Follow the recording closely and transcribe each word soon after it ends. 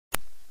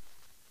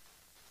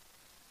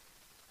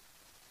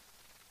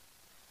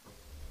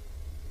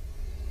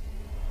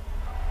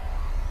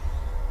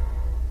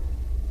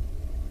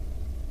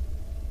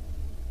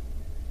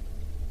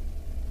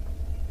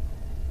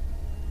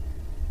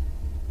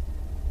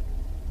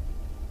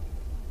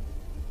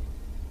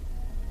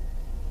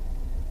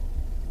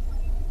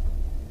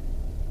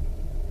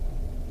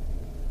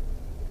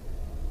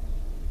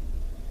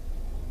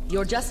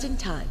You're just in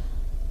time.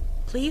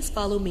 Please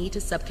follow me to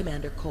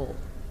Sub-Commander Cole.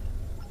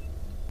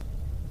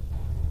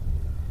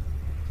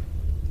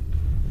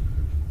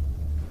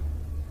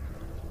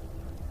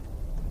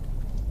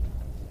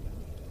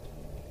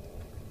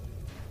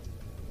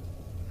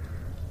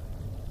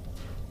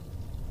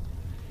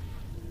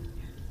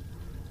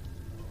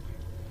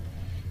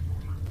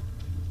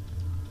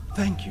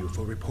 Thank you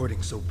for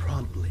reporting so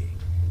promptly.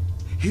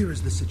 Here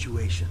is the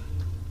situation.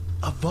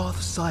 A Voth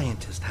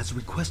scientist has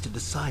requested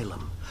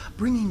asylum,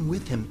 bringing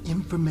with him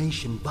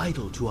information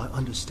vital to our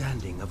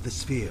understanding of the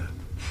sphere.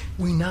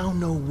 We now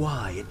know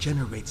why it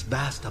generates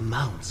vast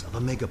amounts of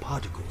omega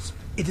particles.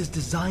 It is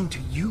designed to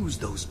use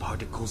those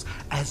particles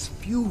as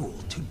fuel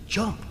to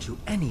jump to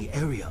any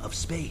area of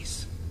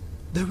space.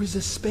 There is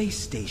a space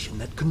station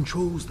that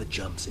controls the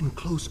jumps in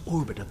close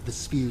orbit of the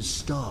sphere's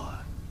star.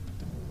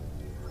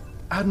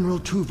 Admiral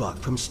Tuvok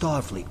from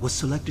Starfleet was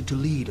selected to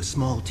lead a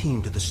small team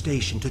to the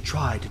station to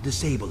try to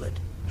disable it.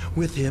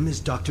 With him is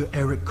Dr.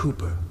 Eric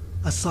Cooper,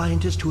 a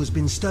scientist who has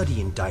been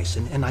studying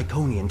Dyson and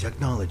Iconian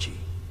technology.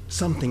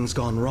 Something's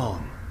gone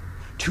wrong.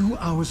 2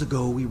 hours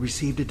ago, we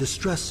received a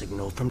distress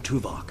signal from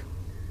Tuvok.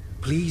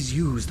 Please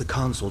use the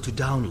console to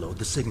download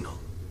the signal.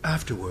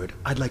 Afterward,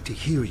 I'd like to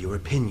hear your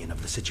opinion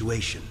of the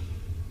situation.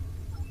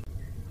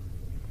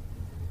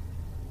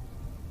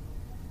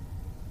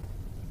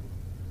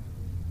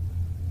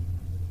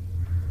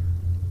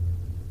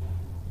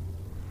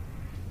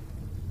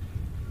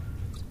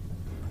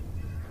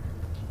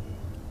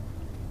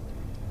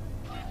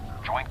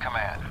 Joint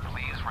Command,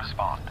 please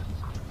respond.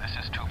 This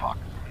is Tuvok.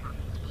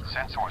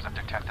 Sensors have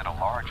detected a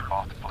large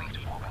Voth fleet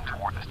moving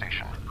toward the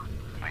station.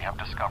 They have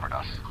discovered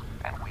us,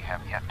 and we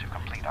have yet to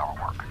complete our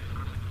work.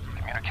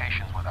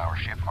 Communications with our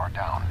ship are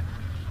down.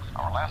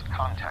 Our last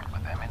contact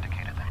with them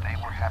indicated that they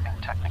were having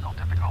technical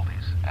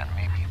difficulties and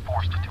may be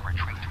forced to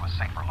retreat to a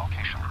safer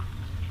location.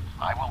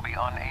 I will be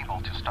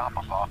unable to stop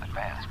a Voth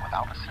advance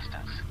without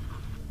assistance.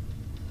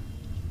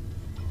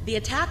 The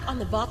attack on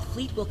the Voth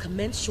fleet will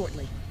commence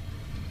shortly.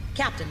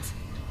 Captains,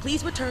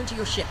 please return to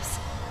your ships.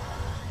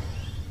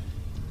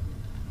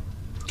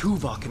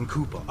 Tuvok and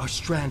Cooper are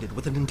stranded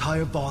with an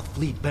entire Voth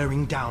fleet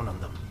bearing down on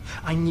them.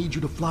 I need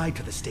you to fly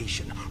to the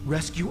station,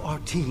 rescue our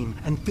team,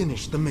 and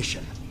finish the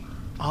mission.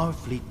 Our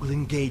fleet will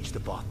engage the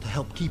Voth to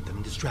help keep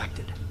them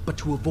distracted. But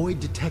to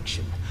avoid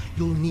detection,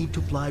 you'll need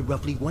to fly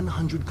roughly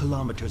 100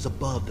 kilometers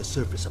above the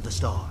surface of the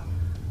star.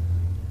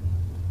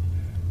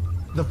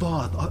 The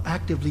Voth are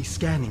actively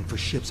scanning for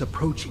ships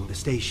approaching the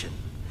station.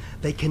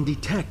 They can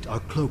detect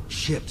our cloaked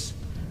ships,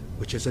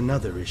 which is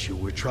another issue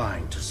we're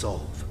trying to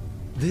solve.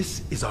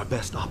 This is our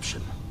best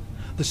option.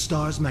 The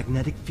star's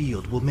magnetic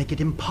field will make it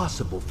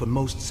impossible for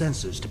most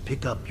sensors to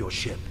pick up your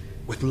ship.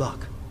 With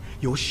luck,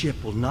 your ship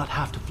will not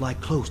have to fly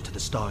close to the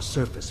star's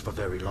surface for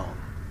very long.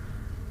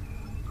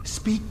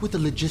 Speak with the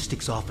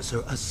logistics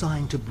officer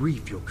assigned to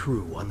brief your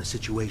crew on the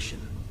situation.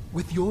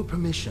 With your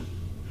permission,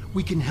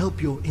 we can help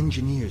your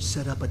engineers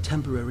set up a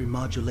temporary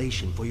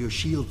modulation for your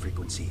shield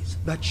frequencies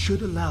that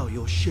should allow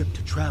your ship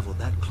to travel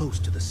that close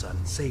to the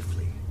sun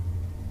safely.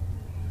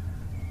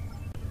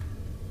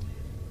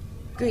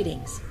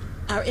 Greetings.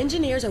 Our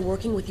engineers are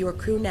working with your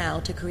crew now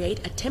to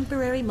create a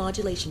temporary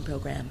modulation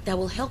program that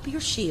will help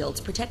your shields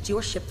protect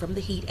your ship from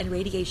the heat and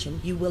radiation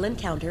you will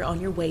encounter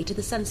on your way to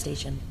the sun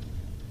station.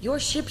 Your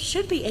ship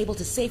should be able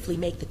to safely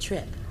make the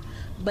trip,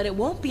 but it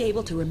won't be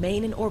able to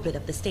remain in orbit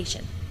of the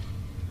station.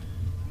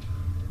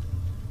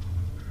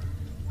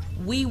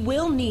 We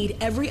will need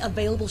every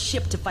available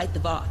ship to fight the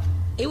Voth.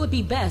 It would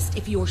be best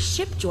if your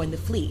ship joined the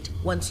fleet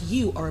once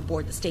you are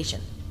aboard the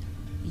station.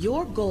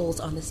 Your goals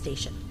on the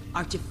station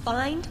are to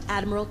find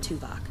Admiral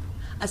Tuvok,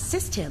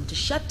 assist him to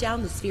shut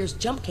down the sphere's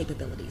jump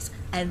capabilities,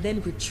 and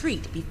then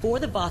retreat before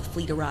the Voth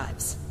fleet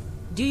arrives.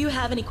 Do you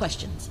have any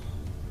questions?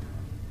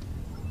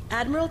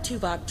 Admiral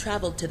Tuvok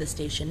traveled to the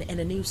station in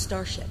a new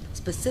starship,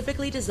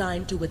 specifically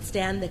designed to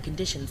withstand the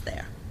conditions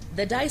there.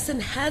 The Dyson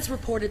has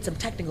reported some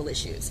technical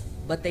issues,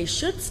 but they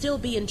should still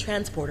be in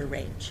transporter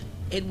range.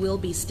 It will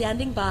be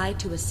standing by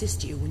to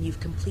assist you when you've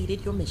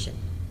completed your mission.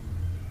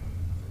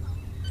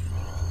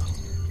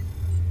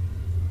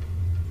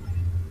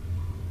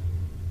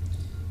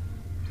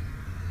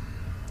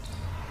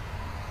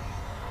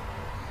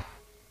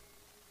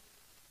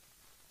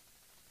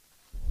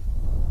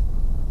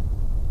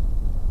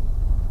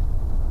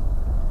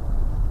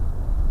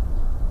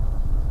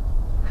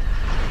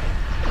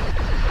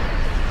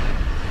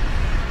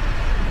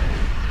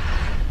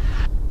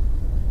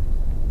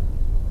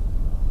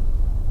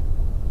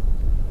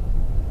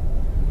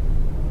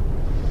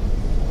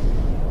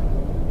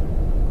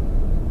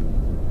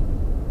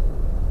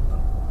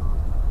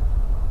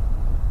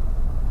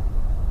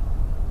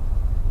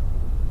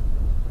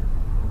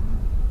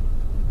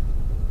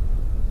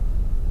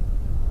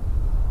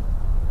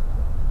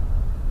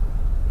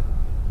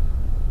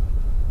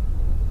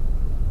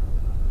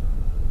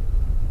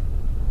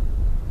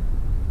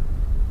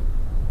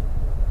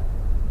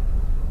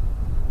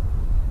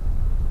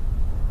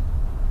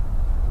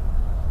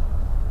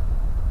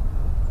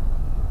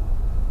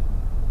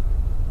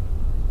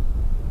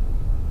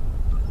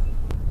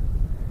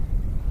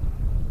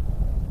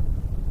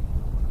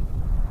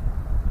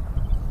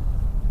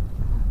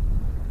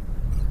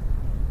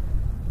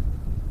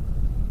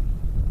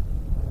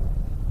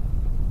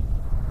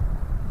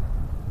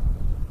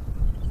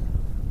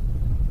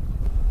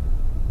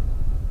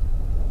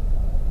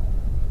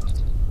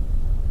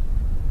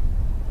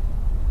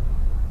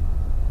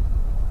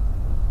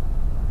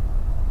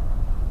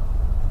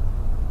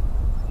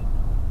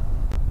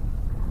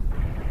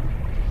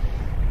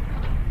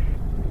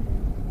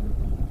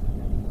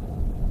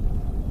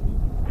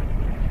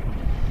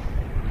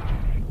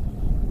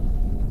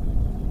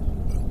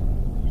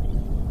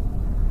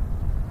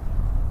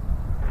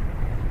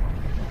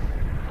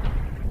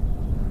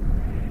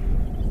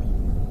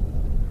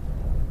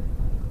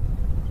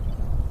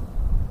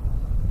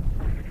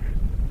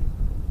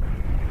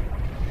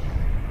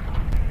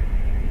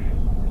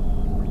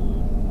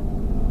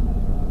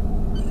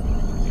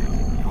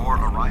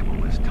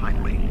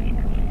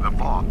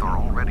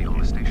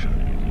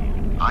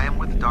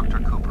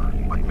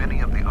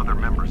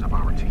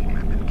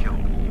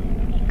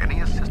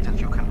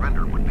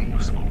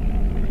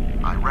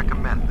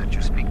 recommend that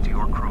you speak to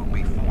your crew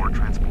before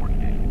transport.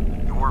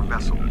 Your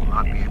vessel will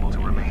not be able to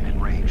remain in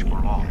range for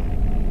long.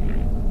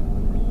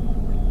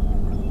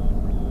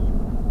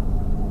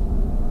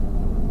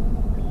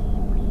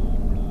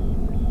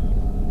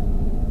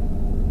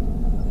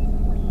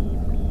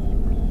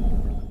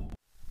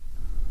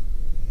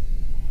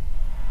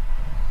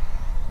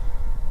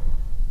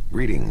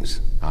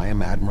 Greetings. I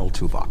am Admiral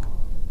Tuvok.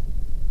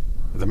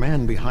 The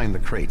man behind the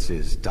crates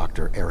is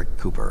Dr. Eric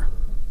Cooper,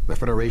 the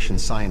Federation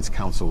Science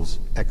Council's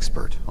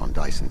expert on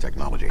Dyson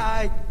technology.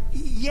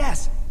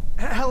 Yes.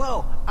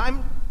 Hello,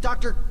 I'm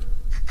Dr.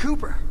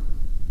 Cooper.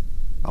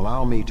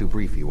 Allow me to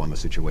brief you on the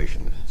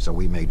situation, so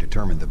we may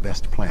determine the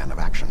best plan of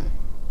action.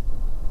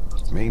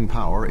 Main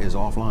power is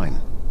offline.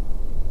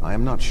 I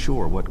am not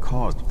sure what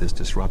caused this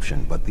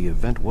disruption, but the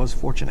event was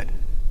fortunate.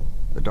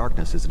 The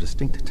darkness is a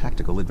distinct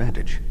tactical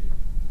advantage.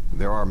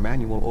 There are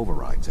manual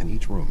overrides in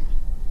each room.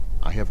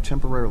 I have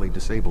temporarily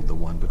disabled the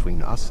one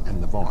between us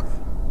and the Voth.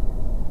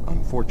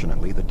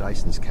 Unfortunately, the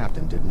Dyson's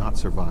captain did not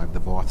survive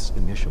the Voth's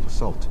initial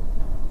assault.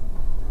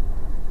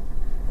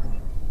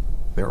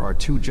 There are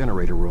 2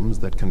 generator rooms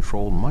that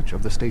control much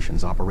of the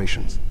station's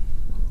operations.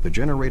 The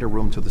generator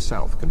room to the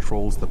south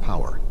controls the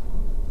power.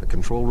 The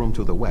control room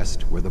to the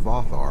west, where the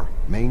Voth are,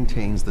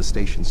 maintains the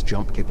station's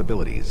jump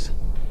capabilities.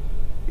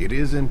 It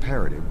is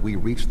imperative we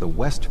reach the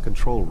west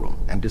control room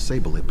and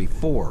disable it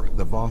before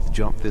the Voth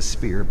jump this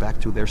sphere back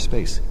to their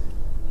space.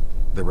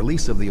 The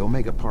release of the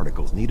Omega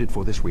particles needed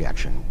for this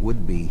reaction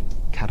would be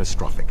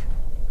catastrophic.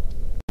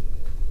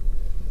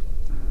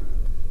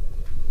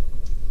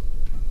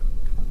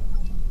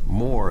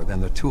 More than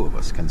the 2 of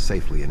us can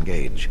safely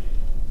engage.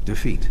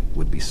 Defeat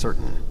would be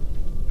certain.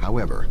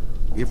 However,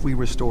 if we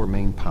restore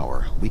main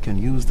power, we can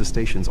use the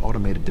station's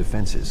automated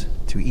defenses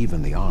to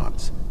even the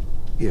odds,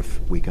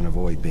 if we can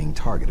avoid being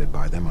targeted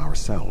by them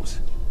ourselves.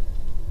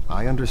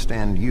 I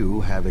understand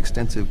you have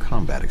extensive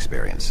combat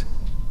experience.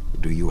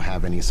 Do you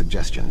have any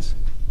suggestions?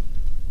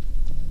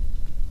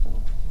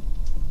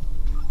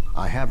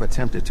 I have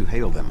attempted to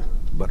hail them,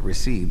 but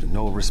received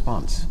no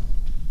response.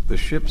 The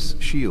ship's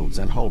shields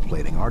and hull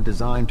plating are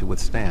designed to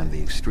withstand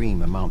the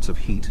extreme amounts of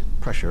heat,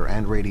 pressure,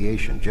 and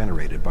radiation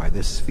generated by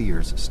this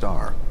sphere's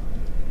star.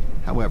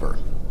 However,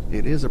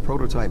 it is a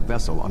prototype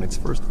vessel on its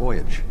first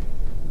voyage.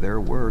 There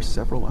were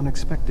several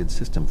unexpected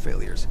system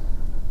failures.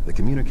 The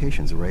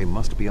communications array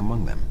must be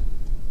among them.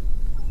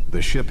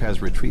 The ship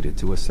has retreated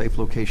to a safe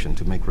location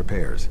to make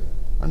repairs.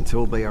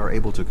 Until they are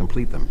able to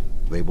complete them,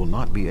 they will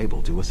not be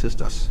able to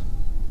assist us.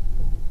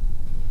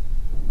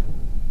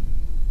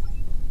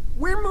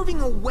 We're moving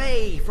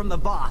away from the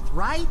Voth,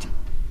 right?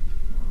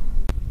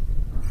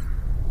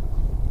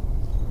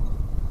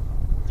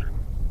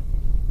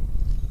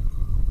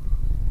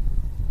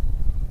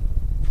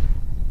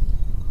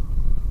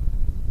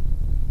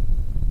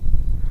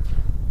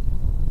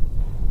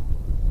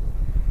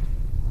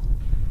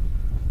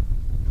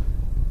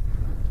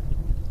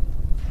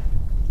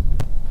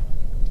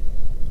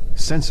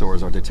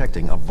 Sensors are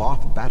detecting a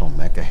Voth battle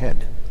mech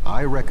ahead.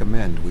 I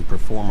recommend we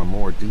perform a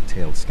more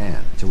detailed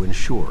scan to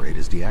ensure it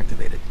is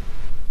deactivated.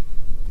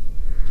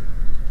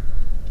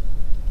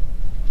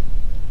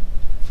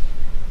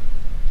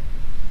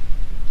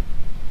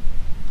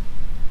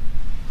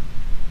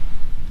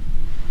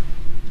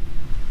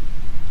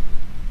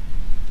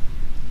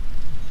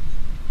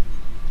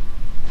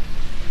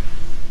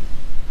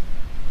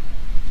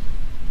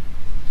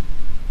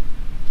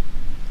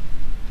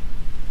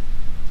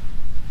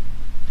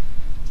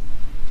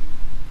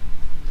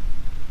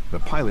 The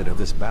pilot of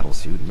this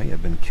battlesuit may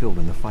have been killed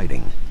in the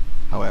fighting.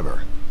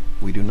 However,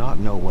 we do not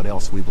know what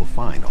else we will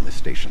find on this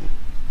station.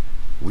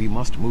 We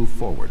must move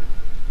forward.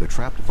 The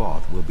trapped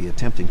Voth will be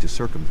attempting to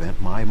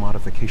circumvent my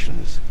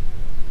modifications.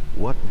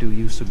 What do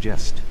you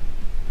suggest?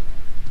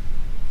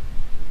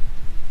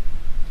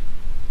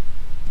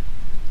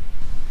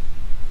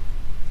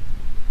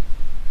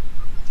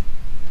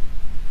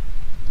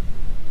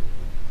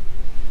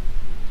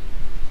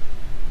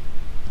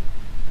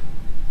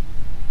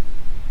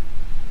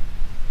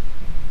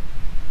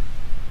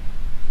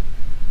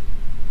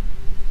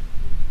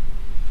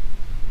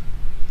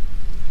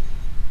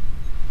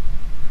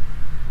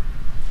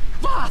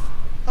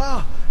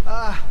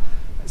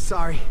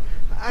 Sorry.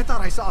 I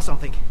thought I saw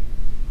something.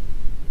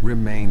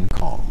 Remain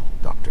calm,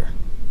 Doctor.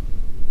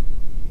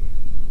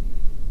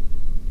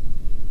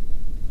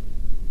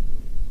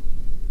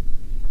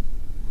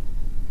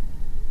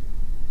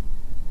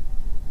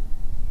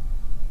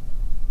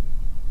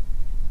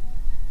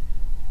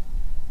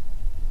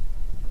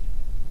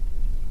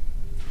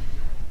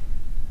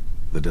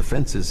 The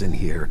defenses in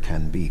here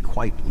can be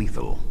quite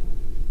lethal.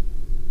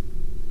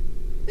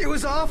 It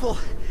was awful.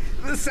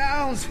 The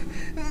sounds,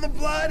 the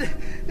blood.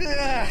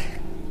 Ugh.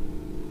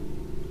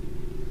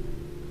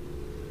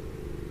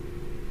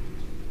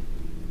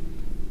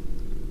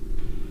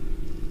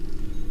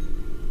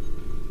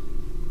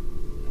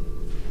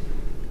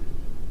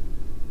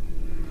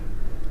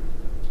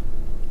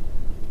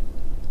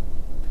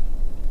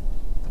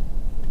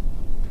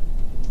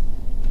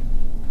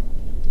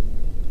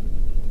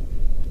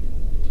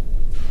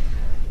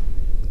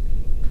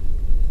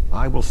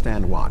 I will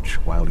stand watch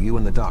while you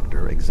and the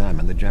doctor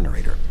examine the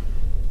generator.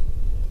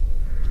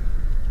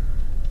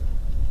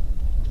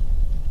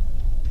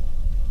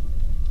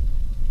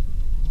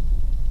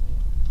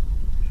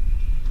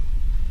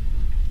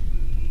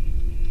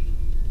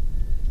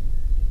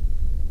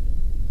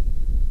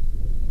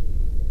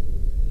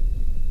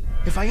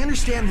 If I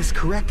understand this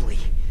correctly,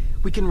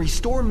 we can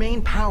restore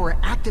main power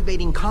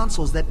activating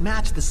consoles that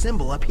match the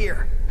symbol up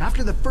here.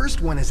 After the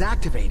first one is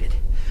activated,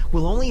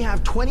 we'll only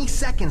have 20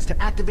 seconds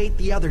to activate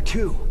the other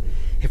two.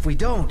 If we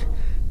don't,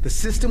 the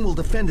system will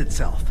defend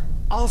itself.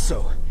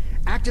 Also,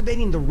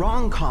 activating the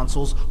wrong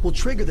consoles will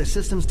trigger the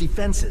system's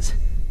defenses.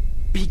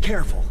 Be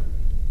careful.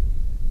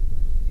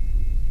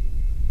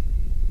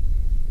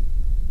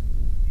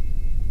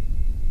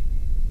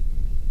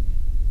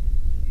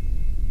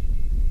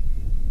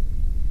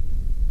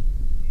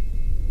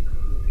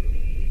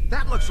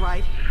 That looks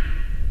right.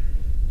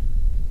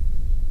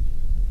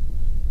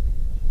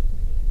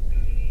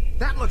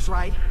 That looks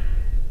right.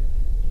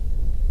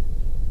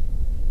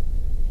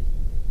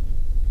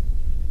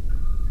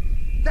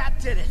 That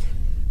did it.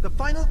 The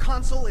final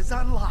console is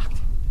unlocked.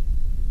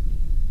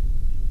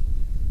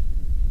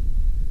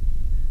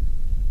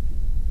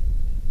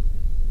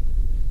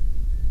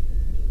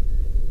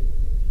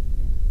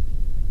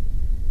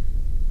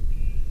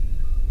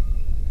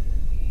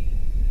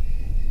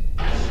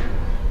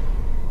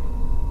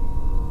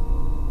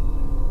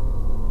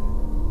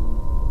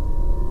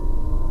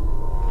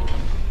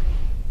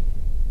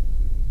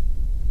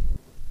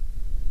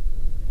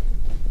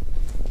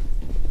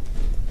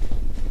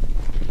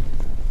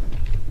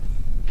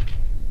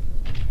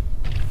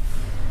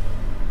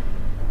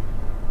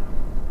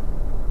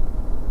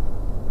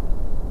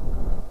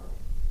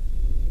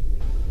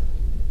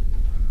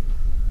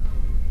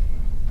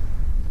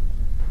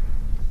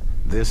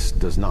 This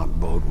does not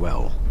bode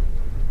well.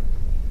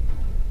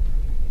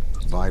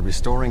 By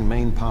restoring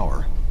main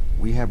power,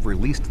 we have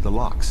released the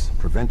locks,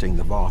 preventing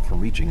the Voth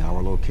from reaching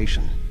our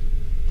location.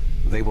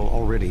 They will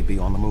already be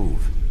on the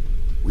move.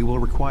 We will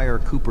require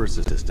Cooper's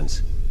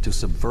assistance to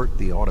subvert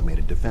the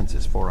automated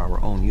defenses for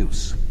our own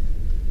use.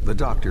 The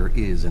Doctor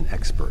is an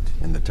expert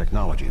in the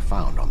technology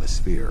found on the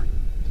sphere.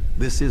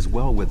 This is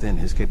well within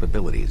his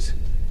capabilities.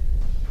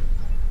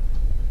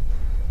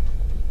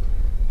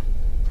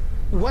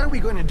 What are we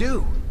going to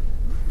do?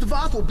 The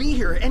Voth will be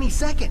here any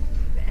second,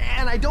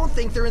 and I don't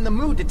think they're in the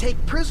mood to take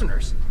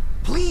prisoners.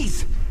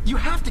 Please, you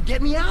have to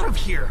get me out of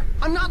here.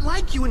 I'm not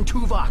like you and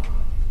Tuvok.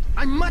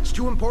 I'm much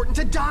too important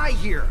to die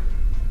here.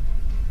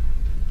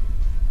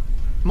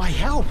 My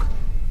help?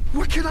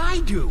 What could I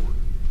do?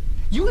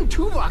 You and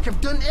Tuvok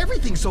have done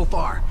everything so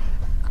far.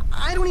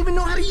 I don't even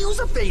know how to use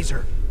a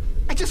phaser.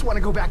 I just want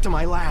to go back to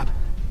my lab.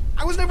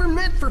 I was never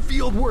meant for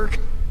field work.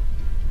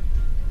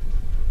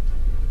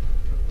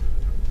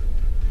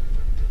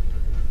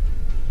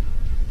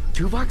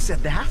 Tuvok said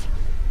that?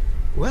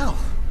 Well,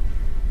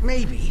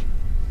 maybe.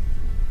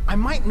 I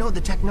might know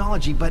the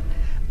technology, but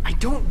I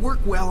don't work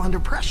well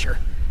under pressure.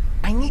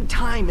 I need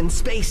time and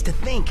space to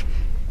think,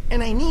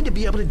 and I need to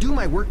be able to do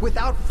my work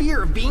without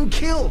fear of being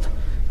killed.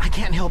 I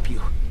can't help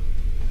you.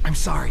 I'm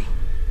sorry.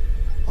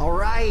 All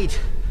right,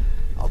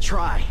 I'll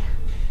try.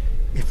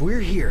 If we're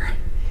here,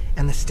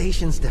 and the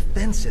station's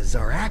defenses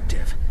are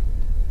active,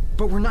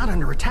 but we're not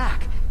under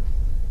attack.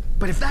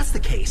 But if that's the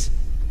case,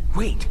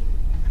 wait,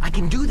 I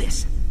can do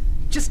this.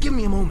 Just give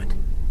me a moment.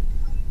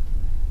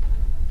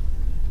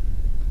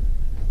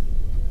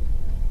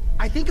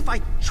 I think if I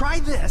try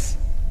this...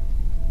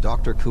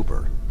 Dr.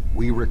 Cooper,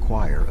 we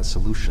require a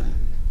solution.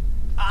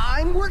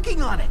 I'm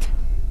working on it.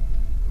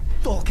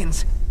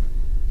 Vulcans.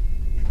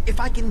 If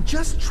I can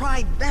just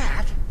try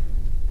that...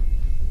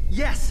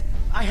 Yes,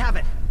 I have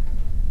it.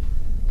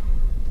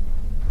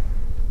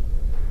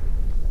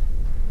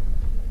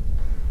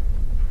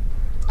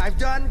 I've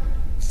done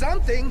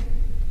something.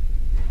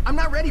 I'm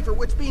not ready for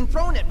what's being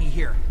thrown at me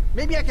here.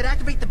 Maybe I could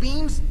activate the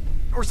beams,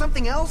 or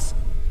something else?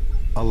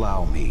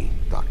 Allow me,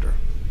 Doctor.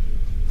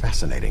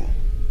 Fascinating.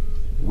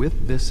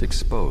 With this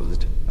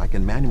exposed, I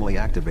can manually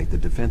activate the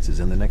defenses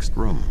in the next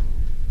room.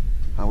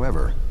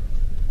 However,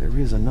 there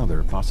is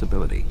another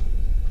possibility.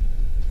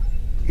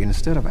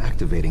 Instead of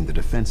activating the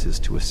defenses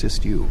to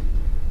assist you,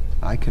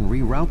 I can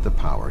reroute the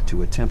power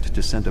to attempt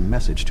to send a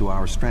message to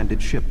our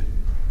stranded ship.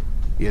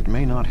 It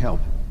may not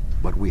help,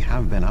 but we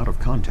have been out of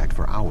contact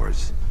for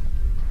hours.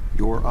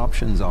 Your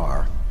options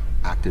are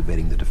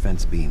activating the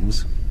defense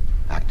beams,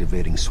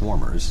 activating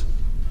swarmers,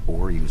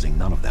 or using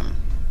none of them.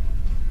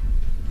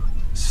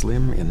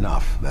 Slim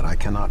enough that I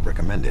cannot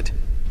recommend it.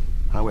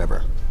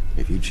 However,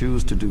 if you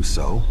choose to do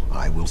so,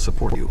 I will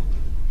support you.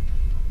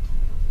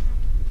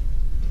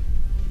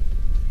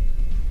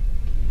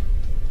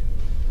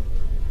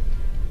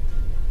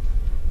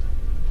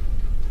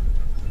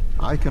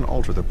 I can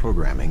alter the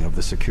programming of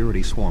the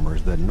security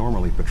swarmers that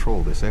normally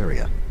patrol this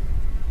area.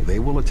 They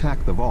will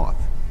attack the Voth,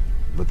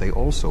 but they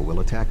also will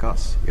attack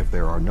us if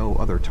there are no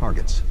other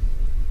targets.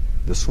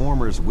 The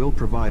swarmers will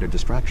provide a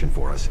distraction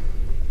for us,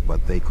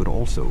 but they could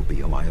also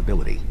be a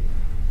liability.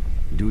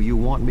 Do you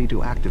want me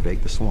to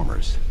activate the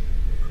swarmers?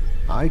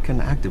 I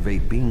can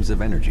activate beams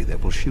of energy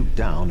that will shoot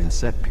down in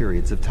set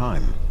periods of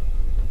time.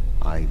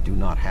 I do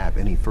not have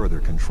any further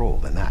control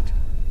than that.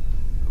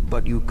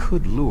 But you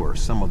could lure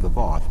some of the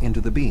Voth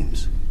into the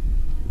beams.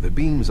 The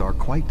beams are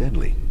quite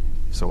deadly,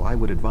 so I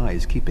would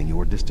advise keeping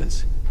your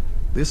distance.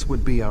 This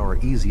would be our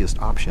easiest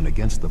option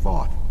against the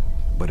Voth,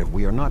 but if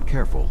we are not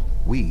careful,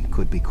 we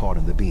could be caught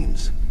in the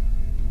beams.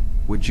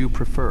 Would you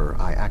prefer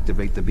I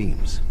activate the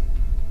beams?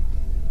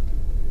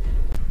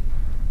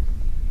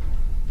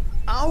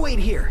 I'll wait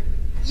here.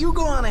 You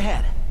go on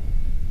ahead.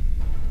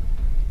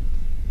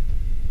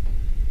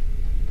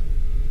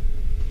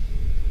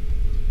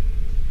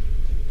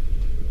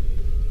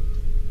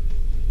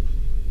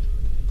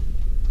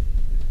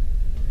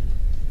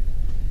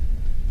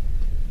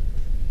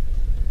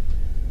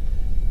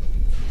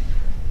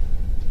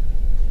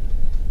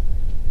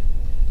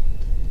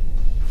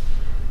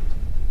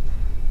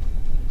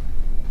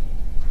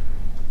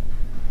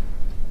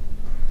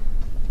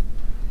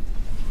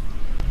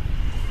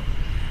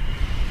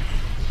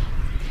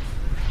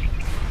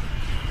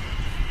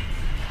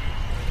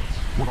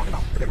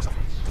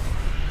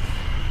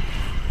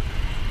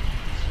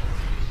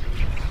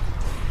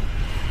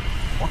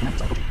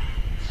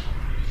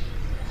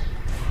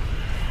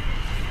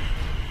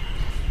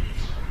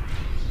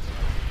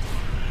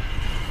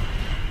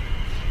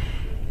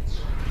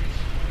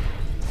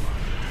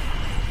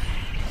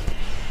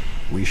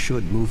 We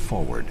should move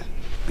forward.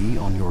 Be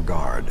on your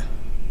guard.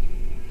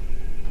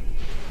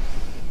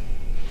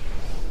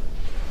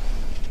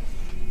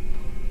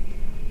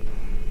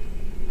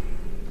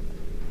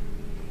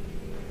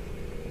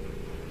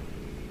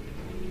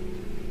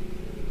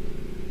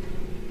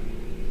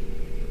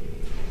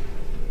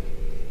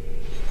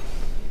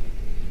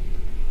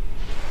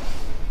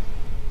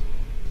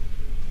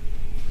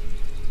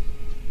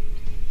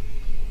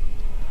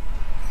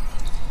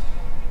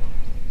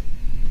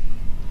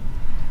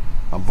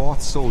 A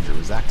Voth soldier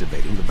is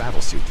activating the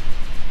battlesuit.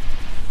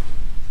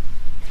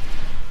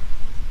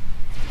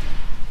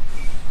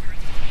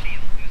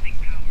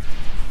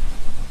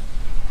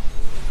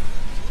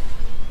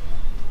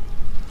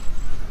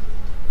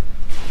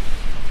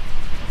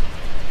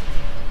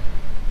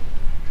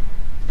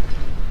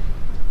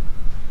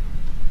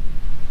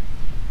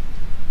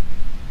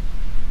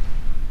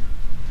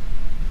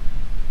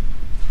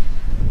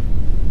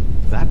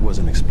 That was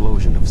an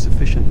explosion of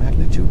sufficient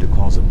magnitude to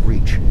cause a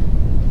breach.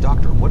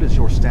 Doctor, what is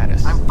your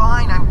status? I'm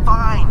fine.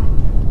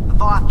 The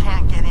Voth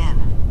can't get in.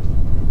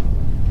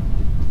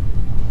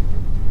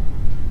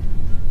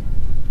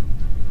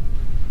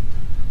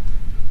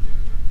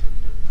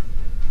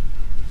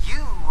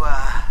 You,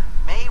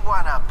 may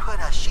want to put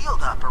a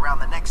shield up around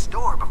the next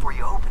door before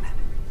you open it.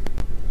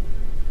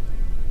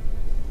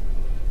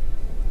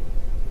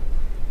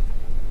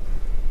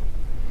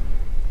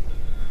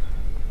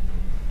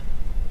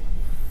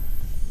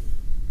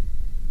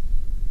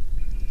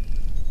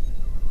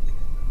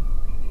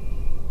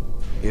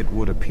 It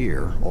would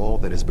appear all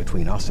that is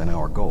between us and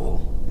our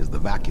goal is the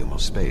vacuum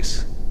of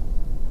space.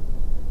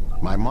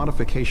 My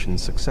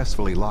modifications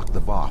successfully locked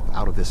the Voth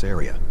out of this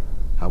area.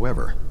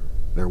 However,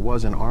 there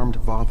was an armed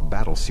Voth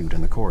battlesuit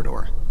in the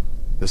corridor.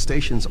 The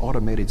station's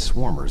automated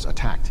swarmers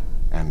attacked,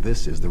 and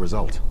this is the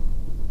result.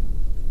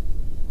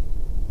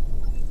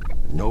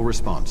 No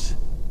response.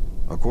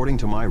 According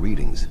to my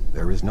readings,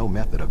 there is no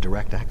method of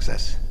direct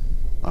access.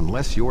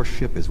 Unless your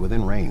ship is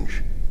within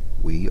range,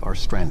 we are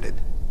stranded.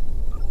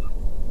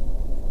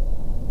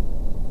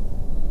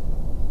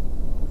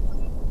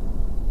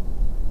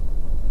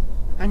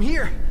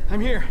 I'm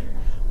here.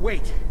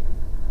 Wait.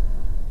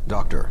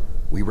 Doctor,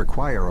 we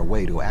require a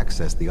way to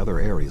access the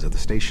other areas of the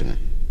station.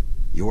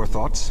 Your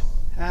thoughts?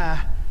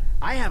 I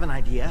have an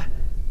idea,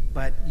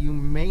 but you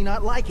may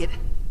not like it.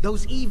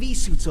 Those EV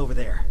suits over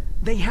there.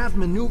 They have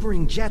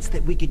maneuvering jets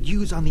that we could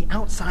use on the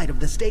outside of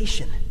the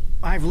station.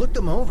 I've looked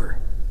them over,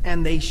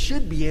 and they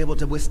should be able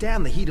to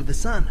withstand the heat of the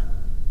sun.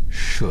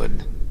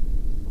 Should.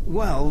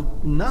 Well,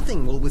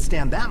 nothing will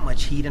withstand that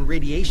much heat and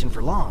radiation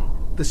for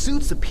long. The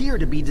suits appear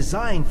to be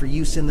designed for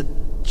use in the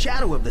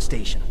shadow of the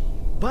station.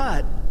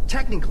 But,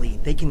 technically,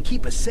 they can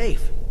keep us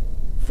safe.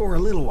 For a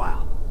little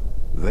while.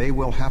 They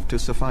will have to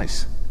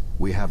suffice.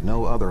 We have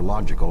no other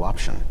logical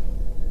option.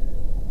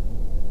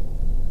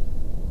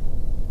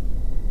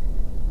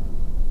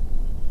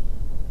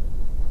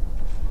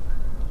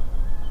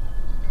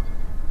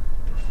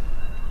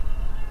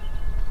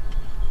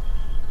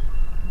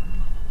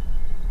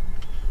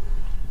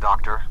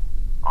 Doctor,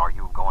 are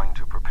you going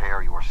to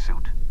prepare your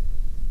suit?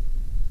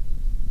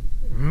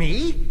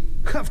 Me?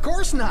 Of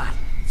course not.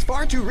 It's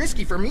far too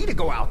risky for me to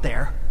go out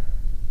there.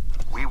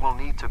 We will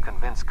need to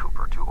convince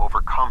Cooper to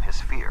overcome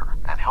his fear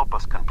and help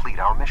us complete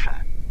our mission.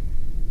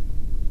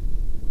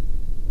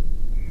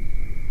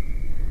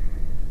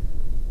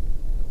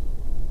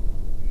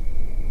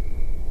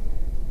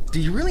 Do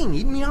you really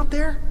need me out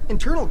there?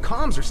 Internal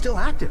comms are still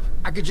active.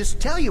 I could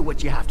just tell you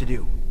what you have to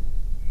do.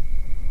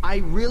 I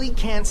really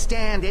can't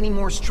stand any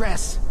more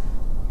stress.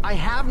 I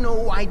have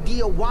no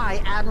idea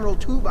why Admiral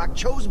Tuvok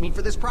chose me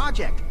for this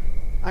project.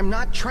 I'm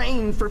not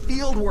trained for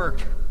field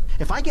work.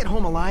 If I get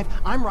home alive,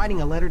 I'm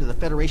writing a letter to the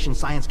Federation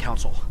Science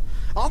Council.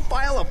 I'll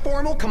file a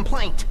formal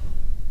complaint.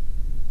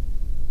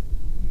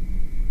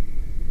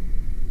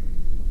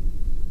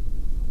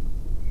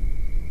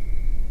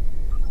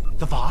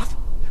 The Voth?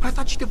 I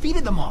thought you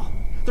defeated them all.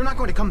 They're not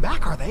going to come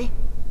back, are they?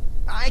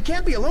 I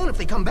can't be alone if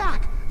they come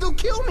back. They'll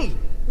kill me.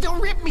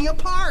 They'll rip me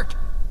apart.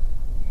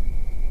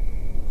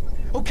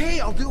 Okay,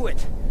 I'll do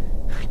it.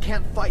 I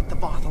can't fight the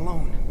Voth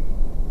alone.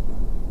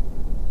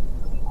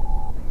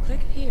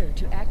 Click here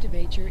to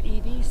activate your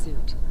EV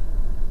suit.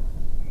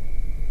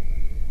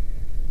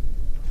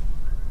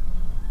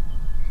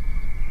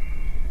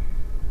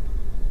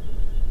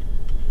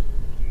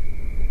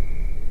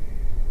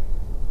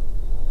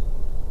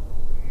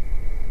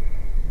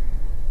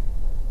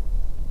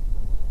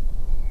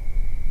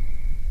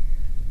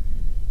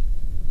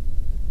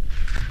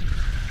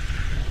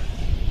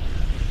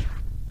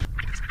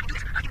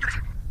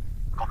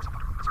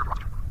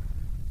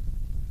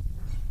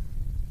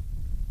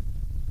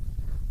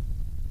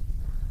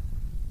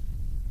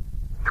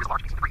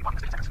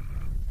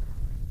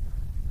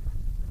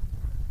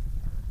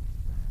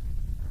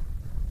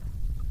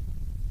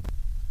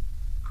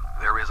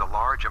 There is a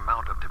large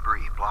amount of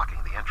debris blocking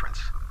the entrance.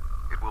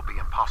 It will be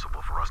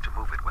impossible for us to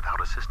move it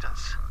without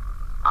assistance.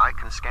 I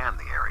can scan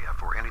the area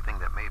for anything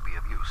that may be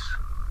of use.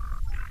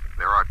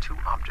 There are two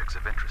objects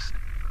of interest.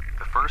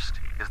 The first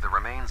is the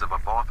remains of a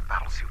Voth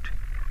battlesuit.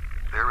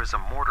 There is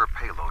a mortar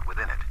payload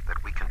within it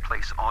that we can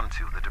place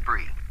onto the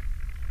debris.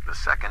 The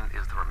second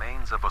is the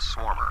remains of a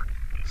swarmer,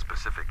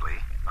 specifically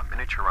a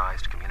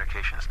miniaturized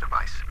communications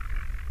device.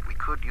 We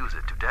could use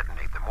it to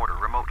detonate the mortar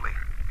remotely.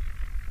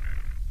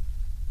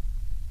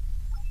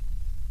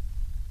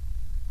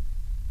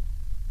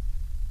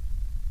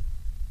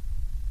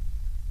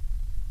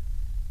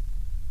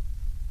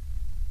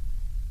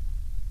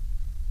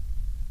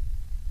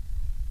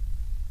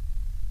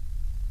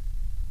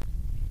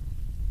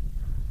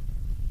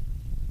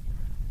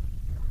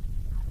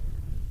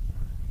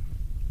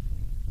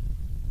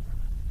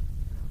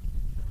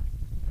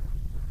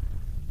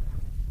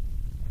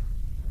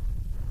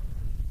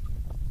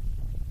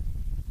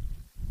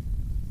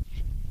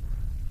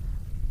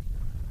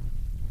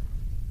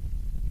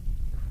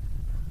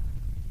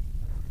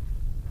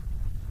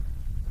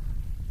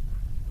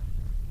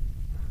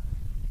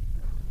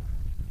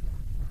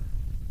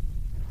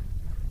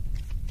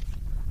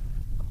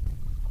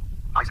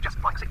 I suggest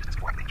flying safe distance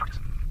for activating charges.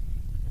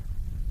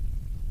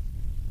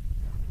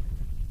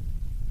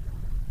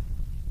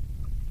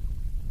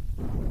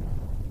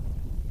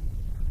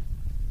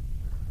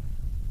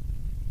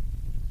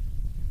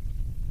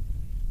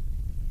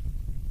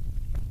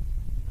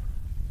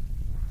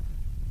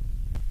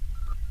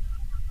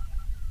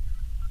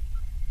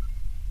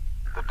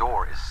 The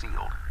door is sealed.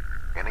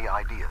 Any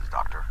ideas,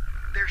 Doctor?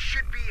 There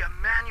should be a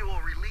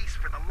manual release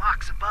for the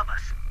locks above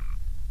us.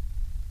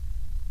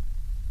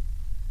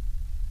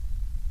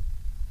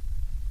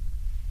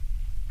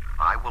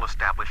 I will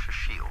establish a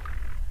shield.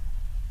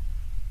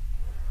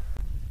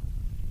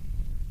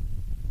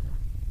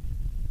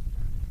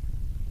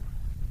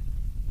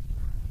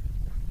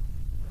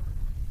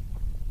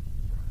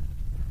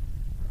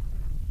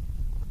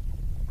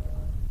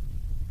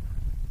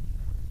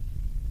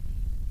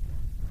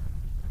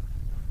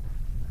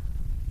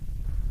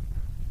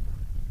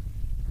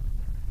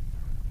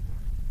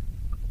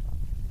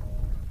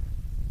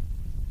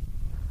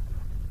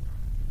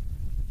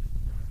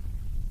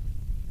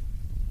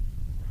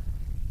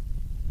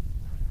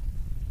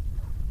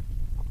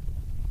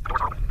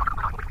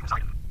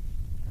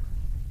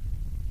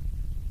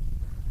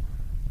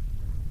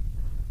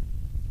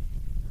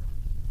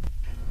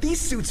 These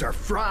suits are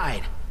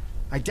fried.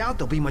 I doubt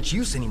they'll be much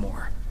use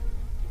anymore.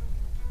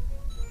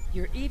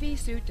 Your EV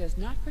suit does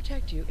not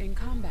protect you in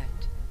combat.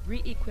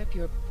 Re-equip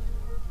your...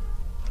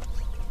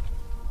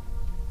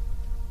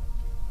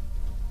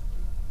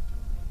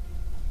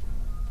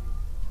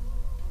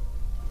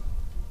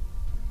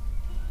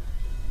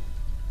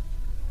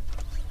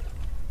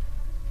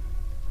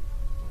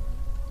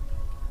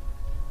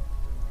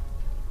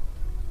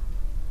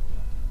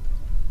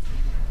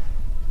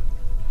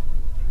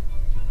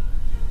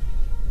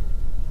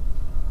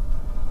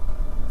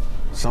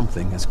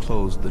 Something has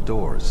closed the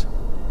doors.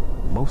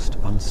 Most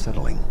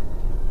unsettling.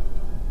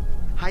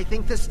 I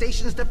think the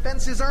station's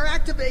defenses are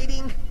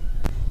activating.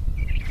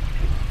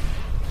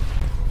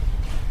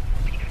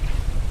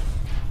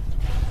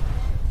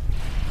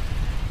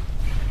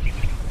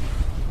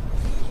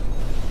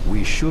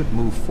 We should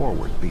move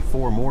forward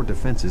before more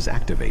defenses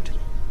activate.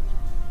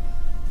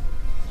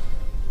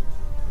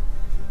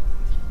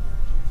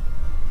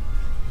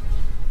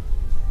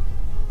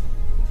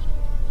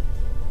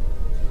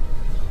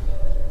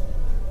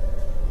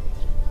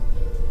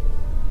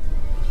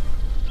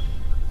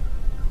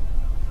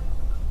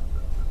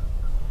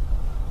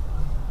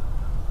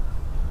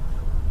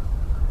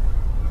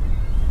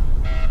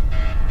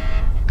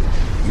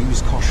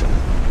 Use caution.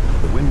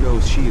 The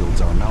Windows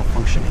shields are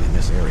malfunctioning in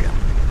this area.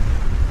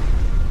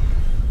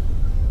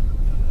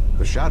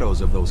 The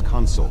shadows of those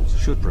consoles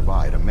should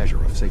provide a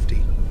measure of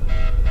safety.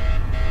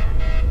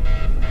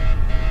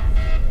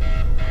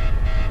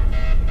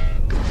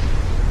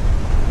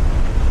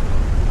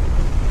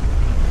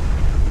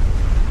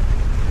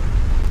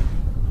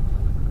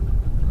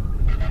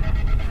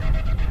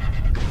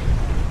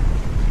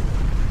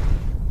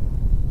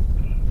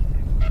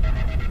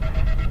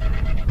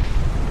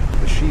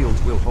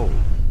 shields will hold.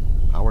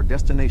 Our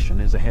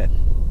destination is ahead.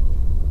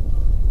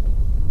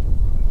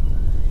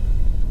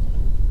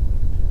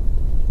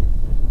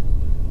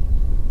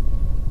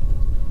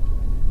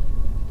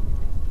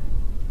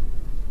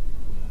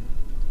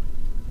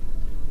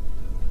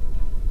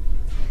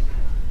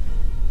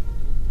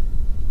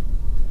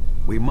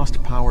 We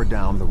must power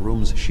down the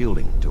room's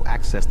shielding to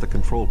access the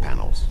control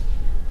panels.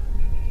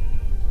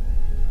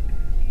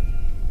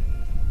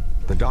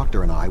 The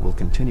Doctor and I will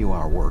continue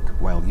our work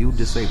while you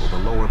disable the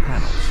lower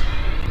panels.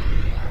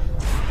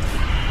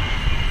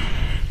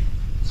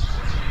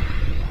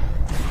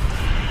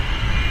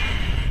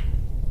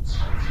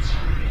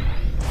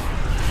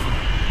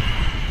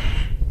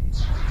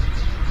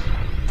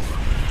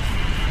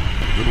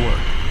 Good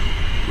work.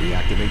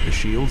 Reactivate the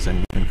shields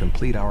and we can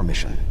complete our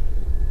mission.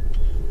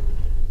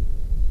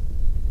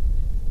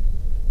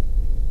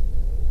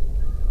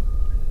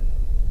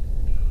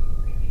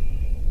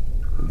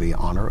 The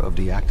honor of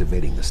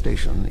deactivating the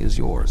station is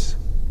yours.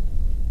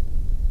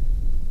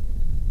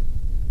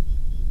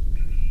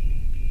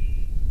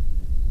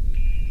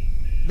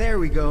 There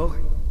we go.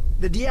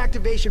 The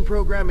deactivation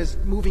program is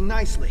moving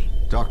nicely.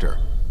 Doctor,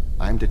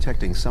 I'm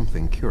detecting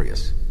something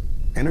curious.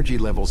 Energy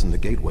levels in the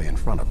gateway in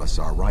front of us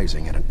are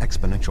rising at an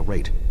exponential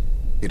rate.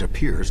 It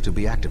appears to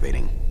be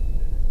activating.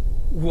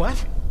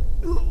 What?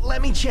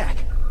 Let me check.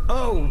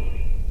 Oh,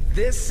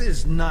 this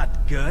is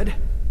not good.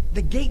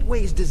 The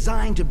gateway is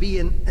designed to be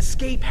an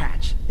escape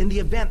hatch in the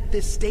event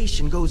this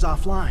station goes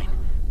offline.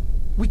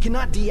 We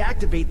cannot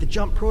deactivate the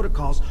jump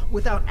protocols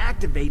without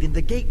activating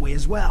the gateway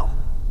as well.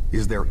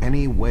 Is there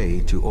any way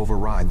to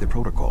override the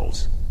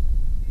protocols?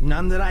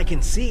 None that I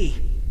can see.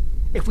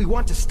 If we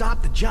want to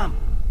stop the jump,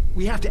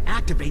 we have to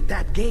activate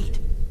that gate.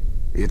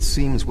 It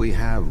seems we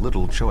have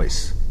little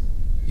choice.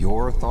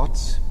 Your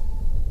thoughts?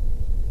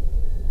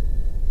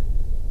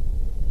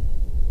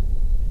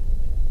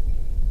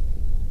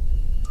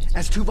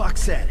 As Tuvok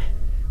said,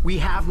 we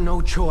have no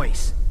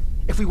choice.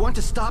 If we want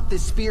to stop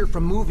this sphere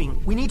from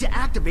moving, we need to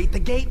activate the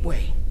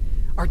gateway.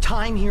 Our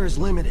time here is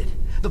limited.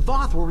 The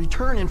Voth will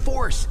return in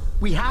force.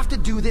 We have to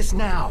do this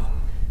now.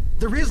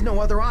 There is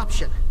no other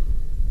option.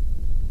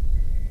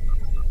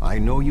 I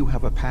know you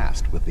have a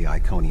past with the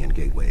Iconian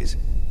gateways,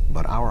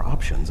 but our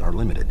options are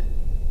limited.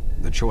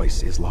 The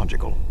choice is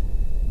logical.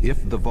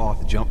 If the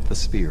Voth jump the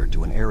sphere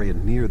to an area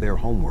near their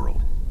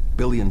homeworld,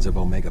 billions of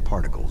Omega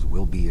particles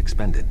will be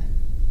expended.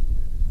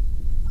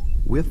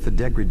 With the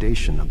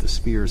degradation of the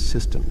sphere's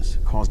systems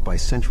caused by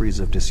centuries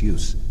of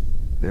disuse,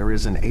 there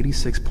is an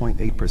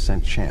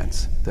 86.8%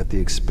 chance that the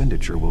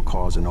expenditure will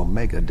cause an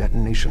Omega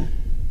detonation,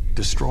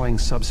 destroying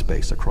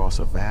subspace across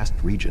a vast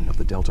region of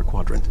the Delta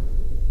Quadrant.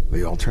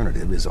 The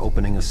alternative is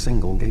opening a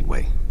single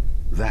gateway.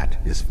 That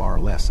is far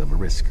less of a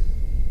risk.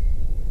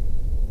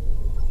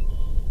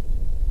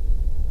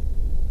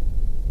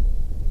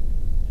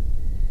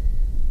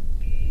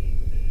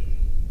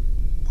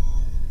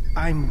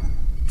 I'm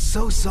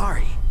so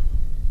sorry.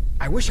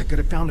 I wish I could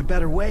have found a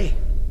better way.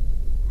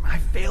 I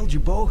failed you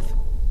both.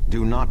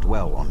 Do not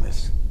dwell on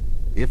this.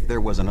 If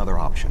there was another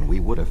option, we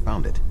would have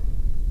found it.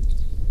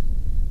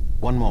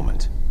 One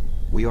moment.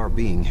 We are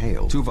being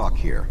hailed. Tuvok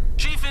here.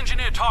 Chief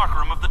Engineer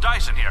Tarkram of the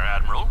Dyson here,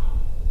 Admiral.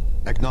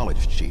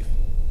 Acknowledged, Chief.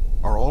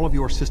 Are all of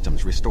your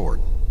systems restored?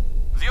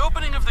 The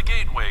opening of the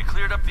gateway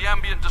cleared up the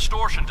ambient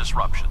distortion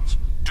disruptions.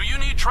 Do you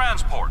need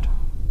transport?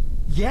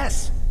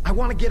 Yes. I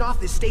want to get off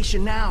this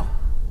station now.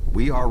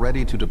 We are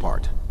ready to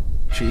depart.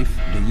 Chief,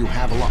 do you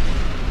have a lock?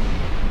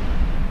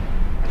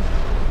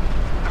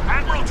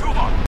 Admiral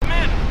Tuvok, come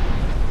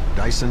in!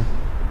 Dyson,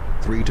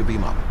 3 to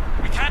beam up.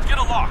 We can't get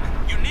a lock.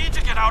 You need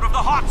to get out of the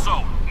hot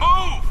zone.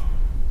 Move!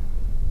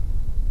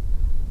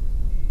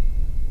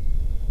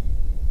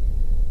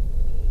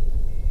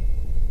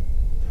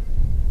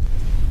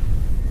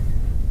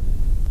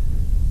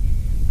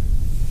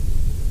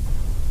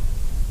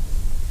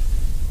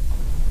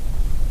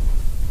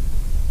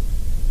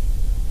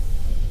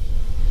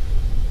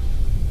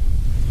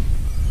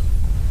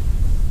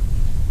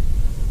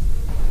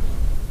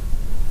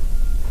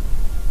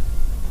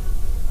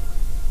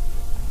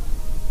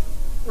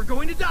 We're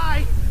going to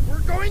die! We're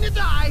going to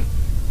die!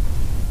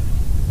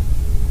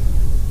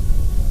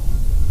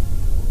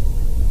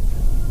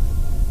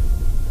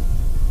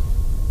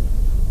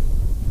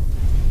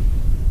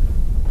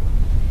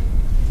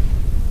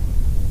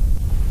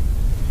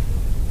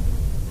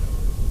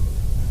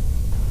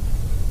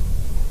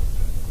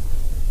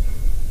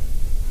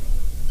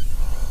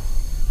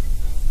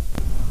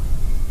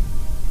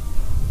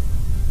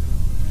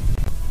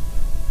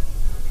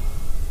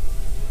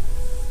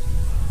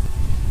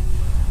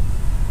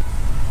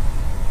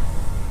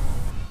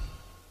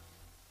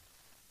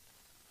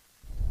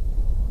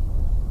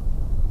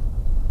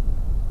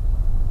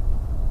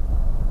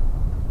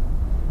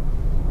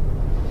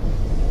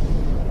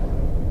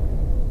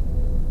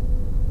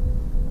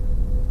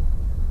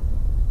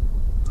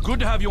 Good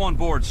to have you on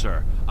board,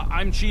 sir.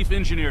 I'm Chief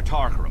Engineer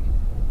Tarkram.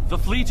 The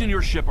fleet and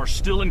your ship are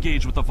still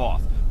engaged with the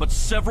Voth, but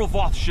several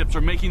Voth ships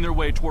are making their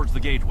way towards the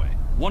gateway.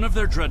 One of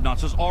their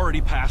dreadnoughts has already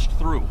passed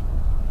through.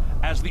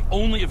 As the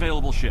only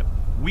available ship,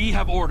 We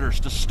have orders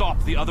to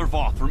stop the other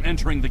Voth from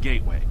entering the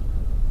gateway.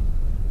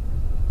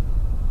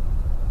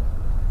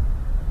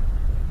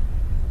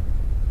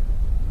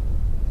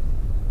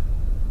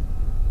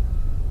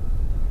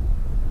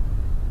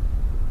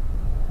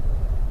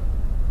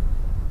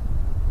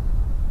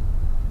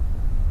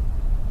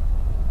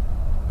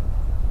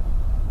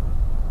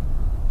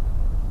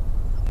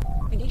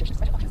 Engage your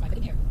special functions by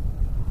clicking here.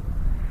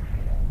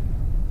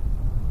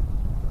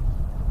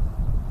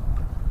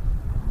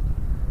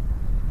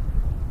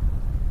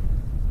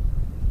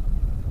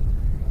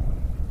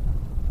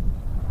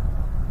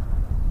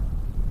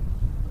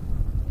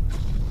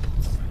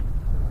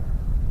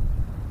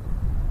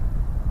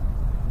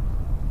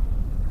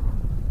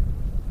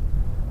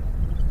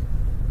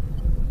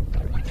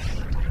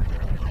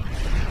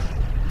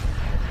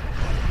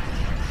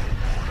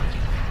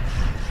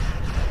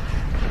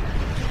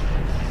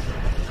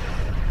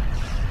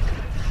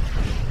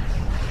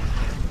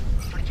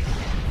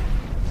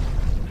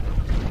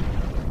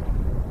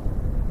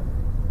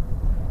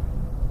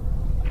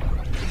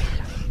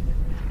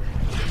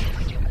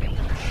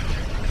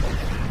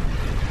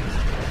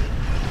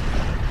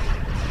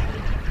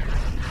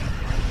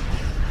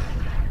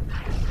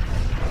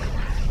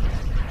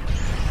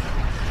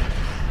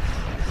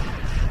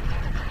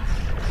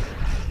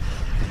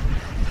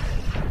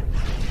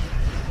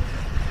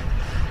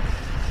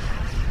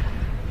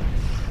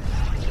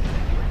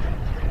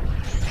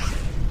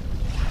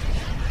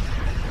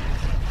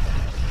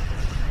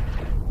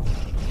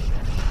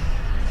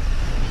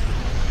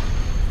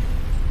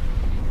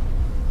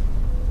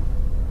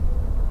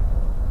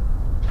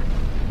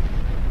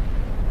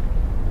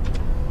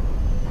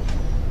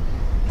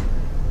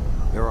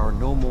 There are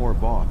no more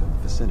Voth in the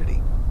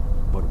vicinity,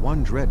 but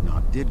one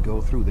dreadnought did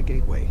go through the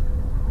gateway.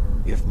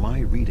 If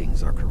my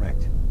readings are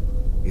correct,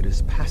 it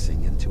is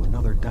passing into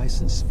another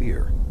Dyson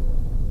sphere,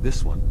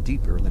 this one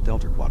deeper in the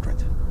Delta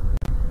Quadrant.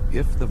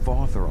 If the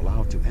Voth are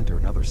allowed to enter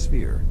another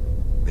sphere,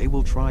 they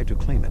will try to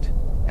claim it,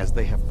 as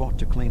they have fought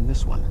to claim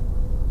this one.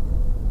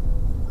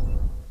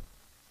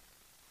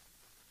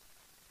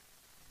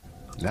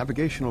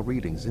 Navigational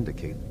readings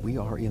indicate we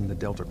are in the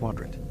Delta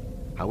Quadrant.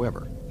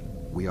 However,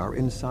 we are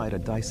inside a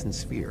Dyson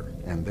sphere,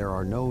 and there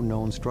are no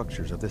known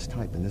structures of this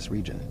type in this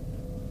region.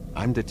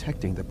 I'm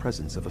detecting the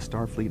presence of a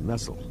Starfleet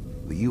vessel,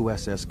 the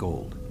USS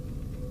Gold.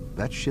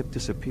 That ship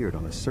disappeared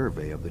on a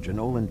survey of the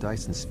Jenolan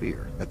Dyson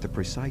sphere at the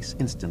precise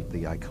instant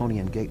the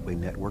Iconian Gateway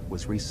network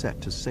was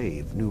reset to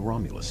save New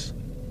Romulus.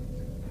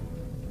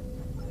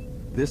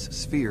 This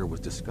sphere was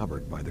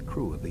discovered by the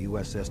crew of the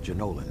USS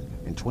Jenolan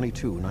in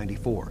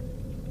 2294.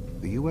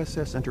 The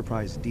USS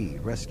Enterprise D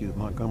rescued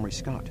Montgomery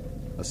Scott,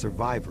 a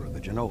survivor of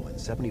the Jenolan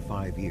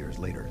 75 years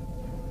later.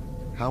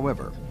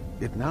 However,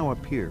 it now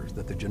appears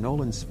that the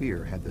Jenolan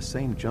sphere had the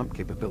same jump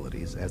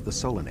capabilities as the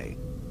Solanae,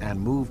 and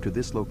moved to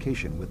this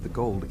location with the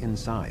Gold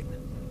inside.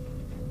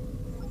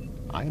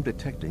 I am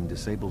detecting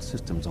disabled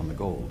systems on the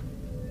Gold,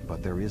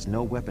 but there is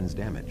no weapons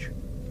damage.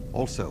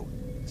 Also,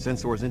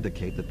 sensors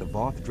indicate that the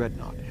Voth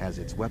Dreadnought has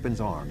its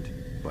weapons armed,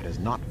 but has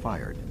not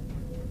fired.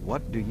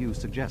 What do you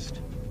suggest?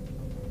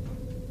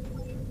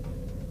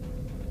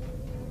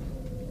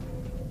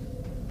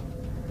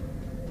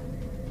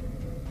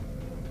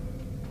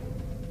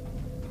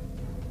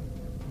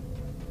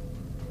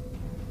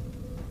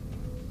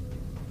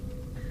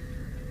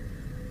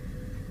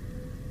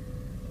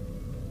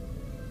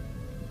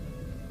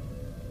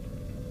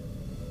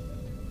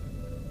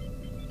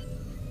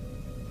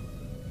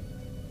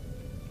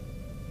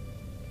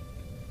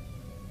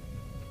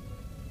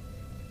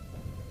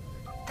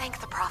 Thank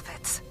the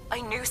prophets.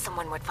 I knew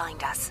someone would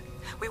find us.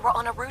 We were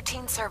on a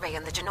routine survey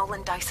in the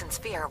Jenolan Dyson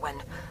sphere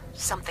when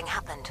something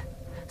happened.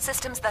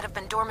 Systems that have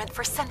been dormant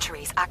for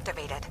centuries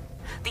activated.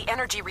 The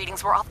energy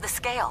readings were off the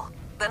scale.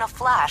 Then a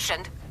flash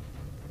and...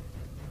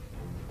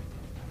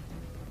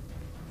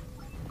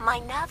 My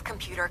nav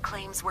computer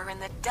claims we're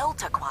in the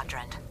Delta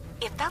Quadrant.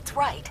 If that's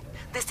right,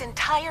 this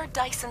entire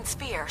Dyson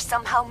sphere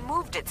somehow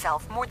moved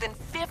itself more than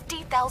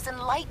 50,000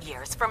 light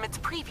years from its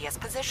previous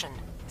position.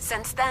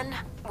 Since then,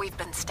 we've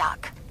been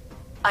stuck.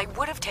 I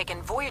would have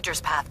taken Voyager's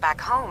path back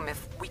home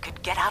if we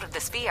could get out of the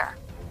sphere.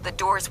 The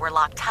doors were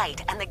locked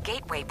tight and the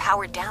gateway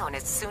powered down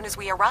as soon as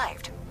we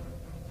arrived.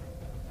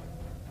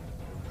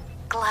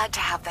 Glad to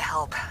have the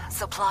help.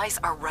 Supplies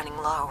are running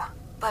low.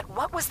 But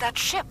what was that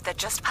ship that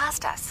just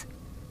passed us?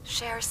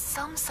 Shares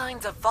some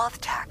signs of Voth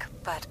tech,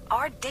 but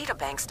our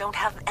databanks don't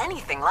have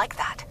anything like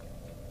that.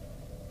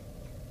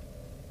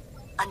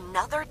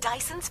 Another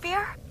Dyson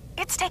sphere?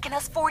 It's taken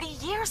us 40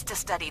 years to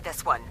study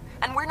this one,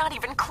 and we're not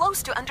even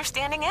close to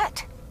understanding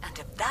it. And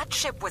if that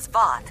ship was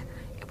Voth,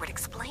 it would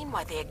explain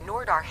why they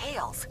ignored our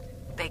hails.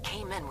 They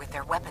came in with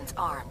their weapons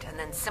armed and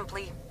then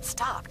simply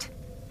stopped.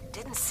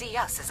 Didn't see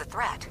us as a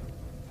threat.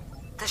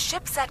 The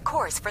ship set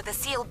course for the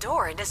sealed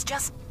door and is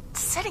just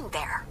sitting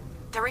there.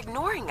 They're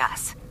ignoring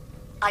us.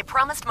 I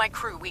promised my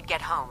crew we'd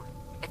get home.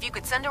 If you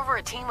could send over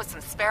a team with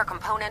some spare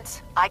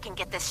components, I can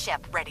get this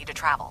ship ready to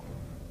travel.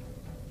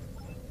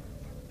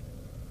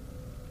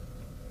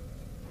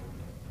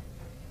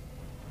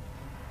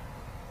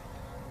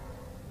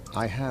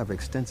 I have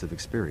extensive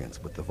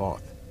experience with the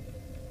Voth.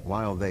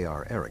 While they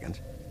are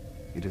arrogant,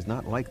 it is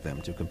not like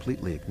them to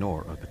completely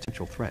ignore a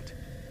potential threat.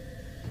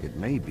 It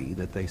may be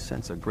that they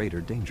sense a greater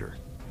danger.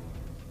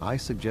 I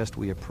suggest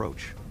we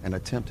approach and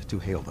attempt to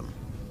hail them.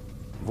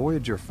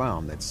 Voyager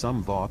found that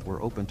some Voth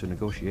were open to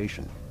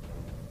negotiation.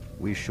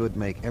 We should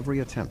make every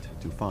attempt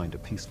to find a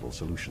peaceful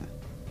solution.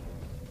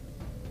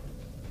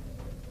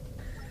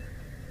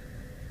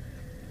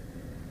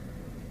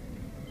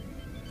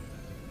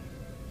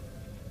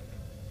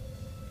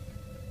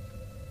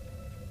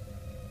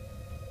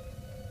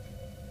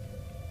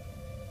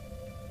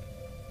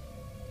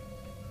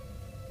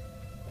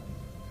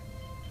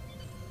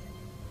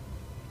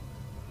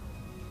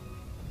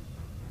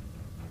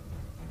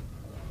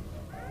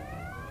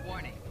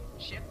 Warning,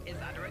 ship is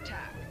under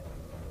attack.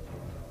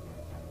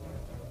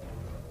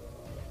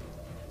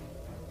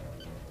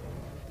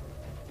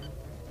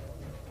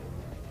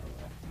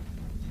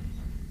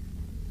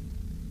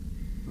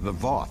 The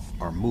Voth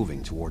are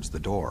moving towards the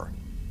door.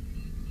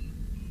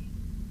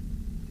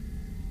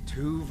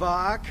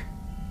 Tuvok?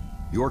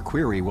 Your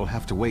query will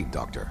have to wait,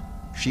 Doctor.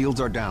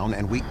 Shields are down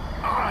and we...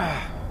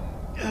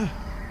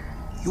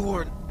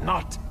 You're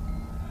not...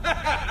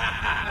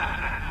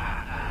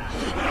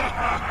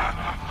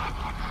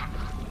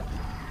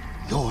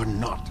 You're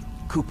not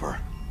Cooper.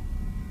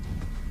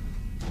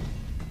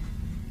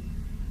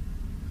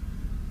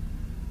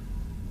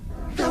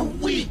 The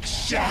weak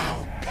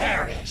shall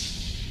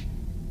perish!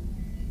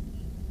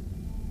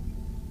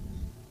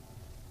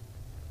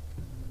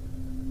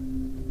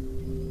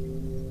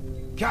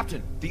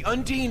 Captain, the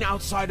Undine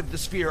outside of the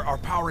sphere are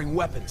powering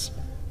weapons.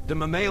 The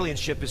mammalian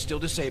ship is still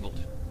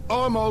disabled.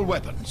 Arm all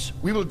weapons.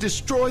 We will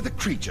destroy the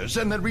creatures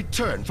and then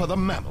return for the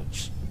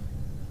mammals.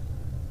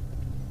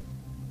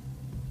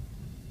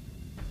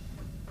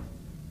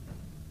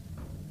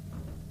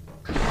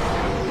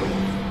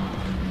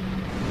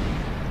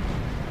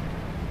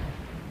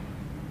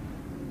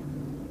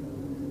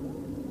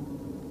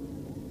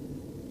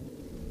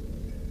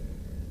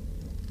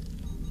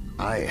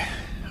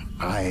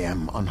 I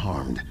am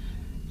unharmed,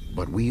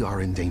 but we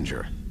are in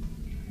danger.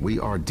 We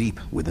are deep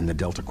within the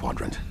Delta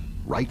Quadrant,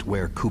 right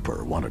where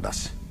Cooper wanted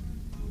us.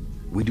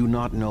 We do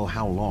not know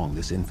how long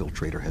this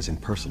infiltrator has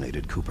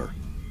impersonated Cooper,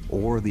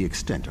 or the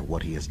extent of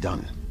what he has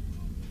done.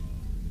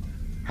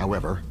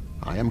 However,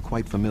 I am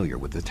quite familiar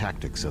with the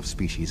tactics of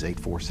Species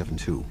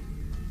 8472.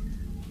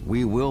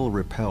 We will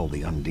repel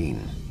the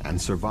Undine,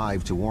 and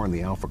survive to warn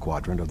the Alpha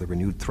Quadrant of the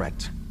renewed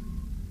threat.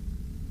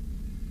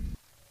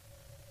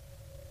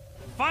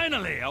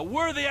 Finally, a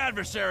worthy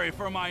adversary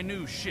for my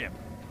new ship.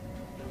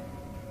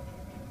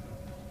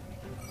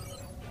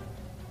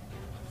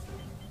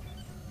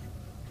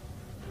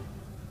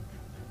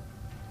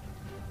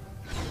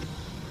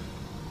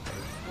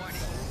 Warning,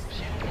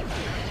 ship is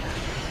under attack.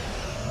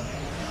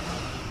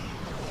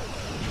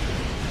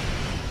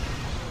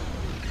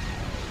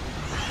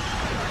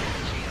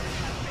 Shields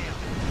have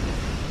failed.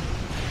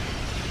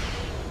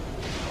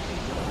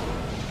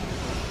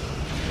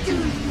 Do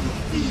you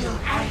feel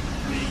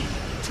angry,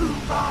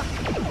 Tuvok?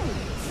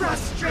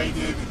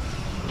 Frustrated?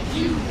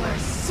 You were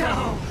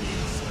so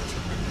easy to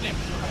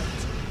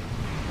manipulate.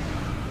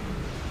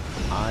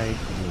 I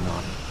do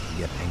not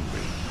get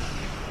angry.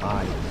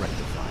 I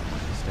rectify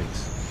my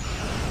mistakes.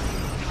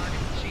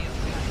 Target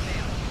shields have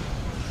failed.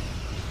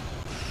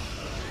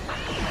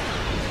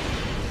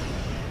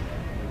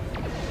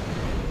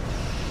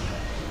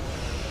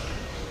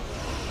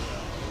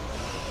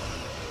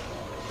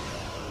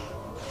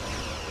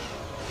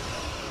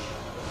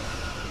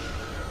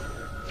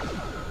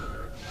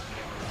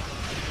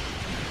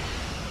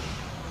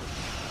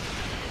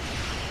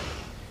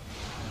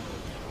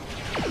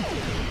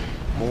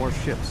 More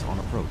ships on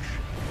approach.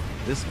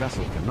 This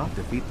vessel cannot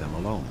defeat them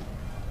alone.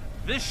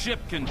 This ship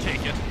can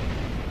take it.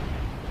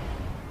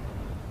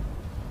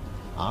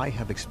 I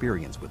have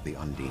experience with the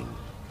Undine.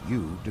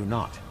 You do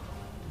not.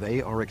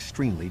 They are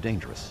extremely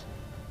dangerous.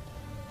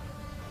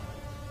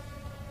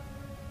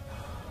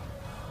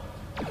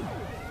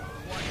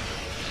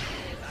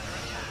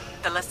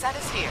 The Lasset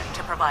is here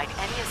to provide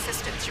any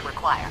assistance you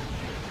require.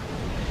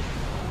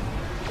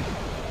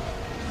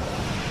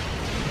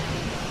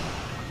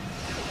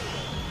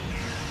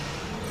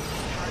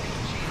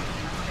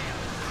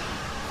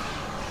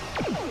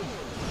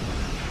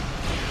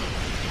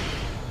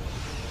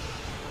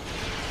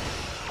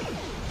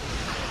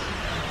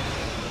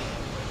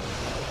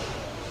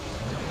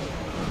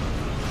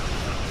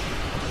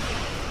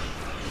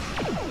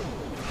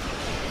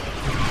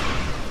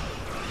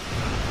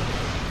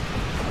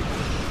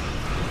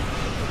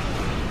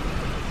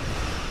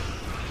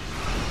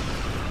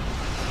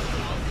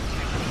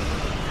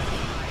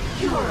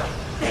 You're a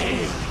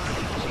big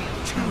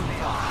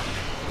Tuvok.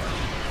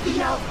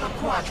 The Alpha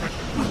Quadrant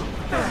will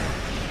burn.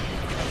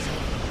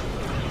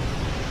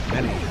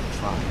 Many have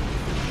tried.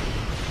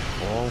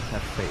 All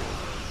have failed.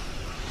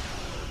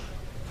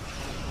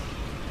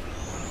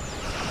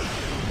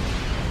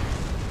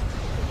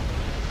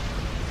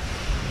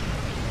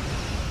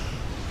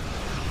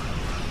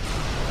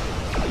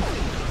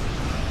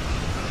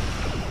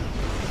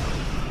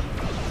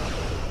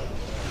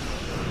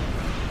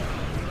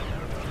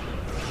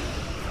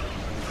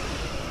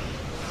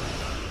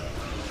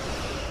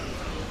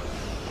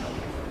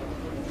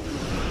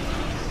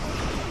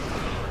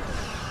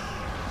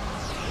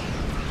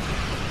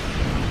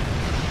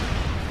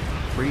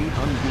 3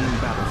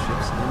 Undine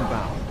battleships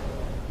inbound.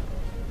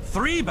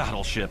 3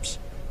 battleships?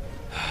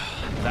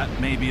 That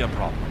may be a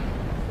problem.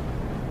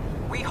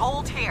 We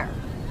hold here.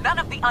 None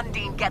of the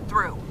Undine get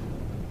through.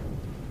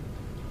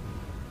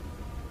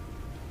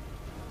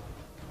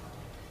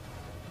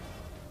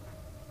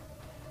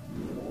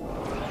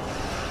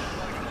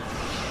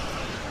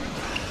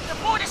 The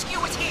Fortescue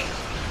is here.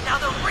 Now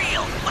the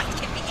real fight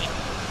can begin.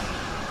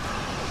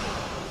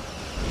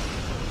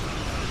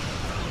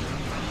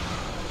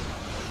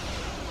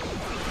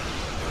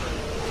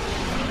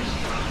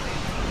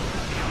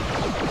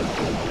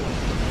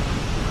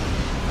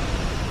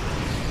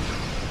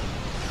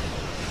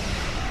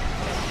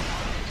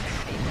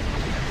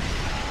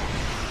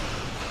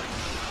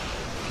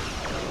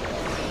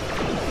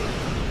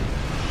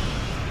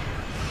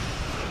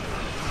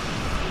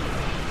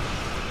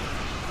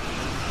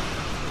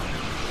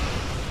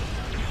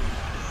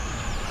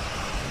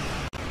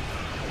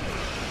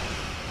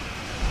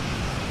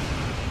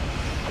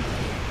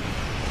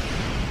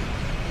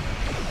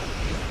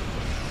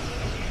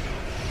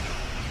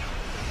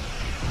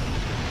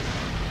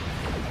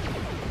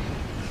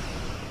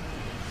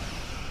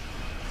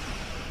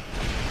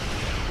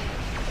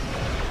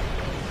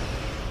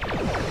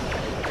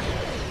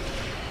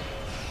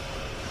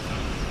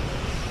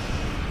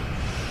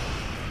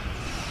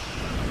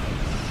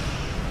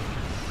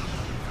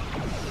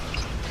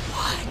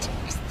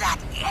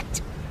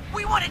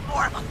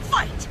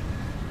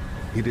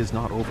 It is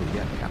not over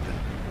yet, Captain.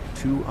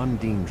 2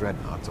 Undine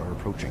dreadnoughts are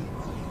approaching.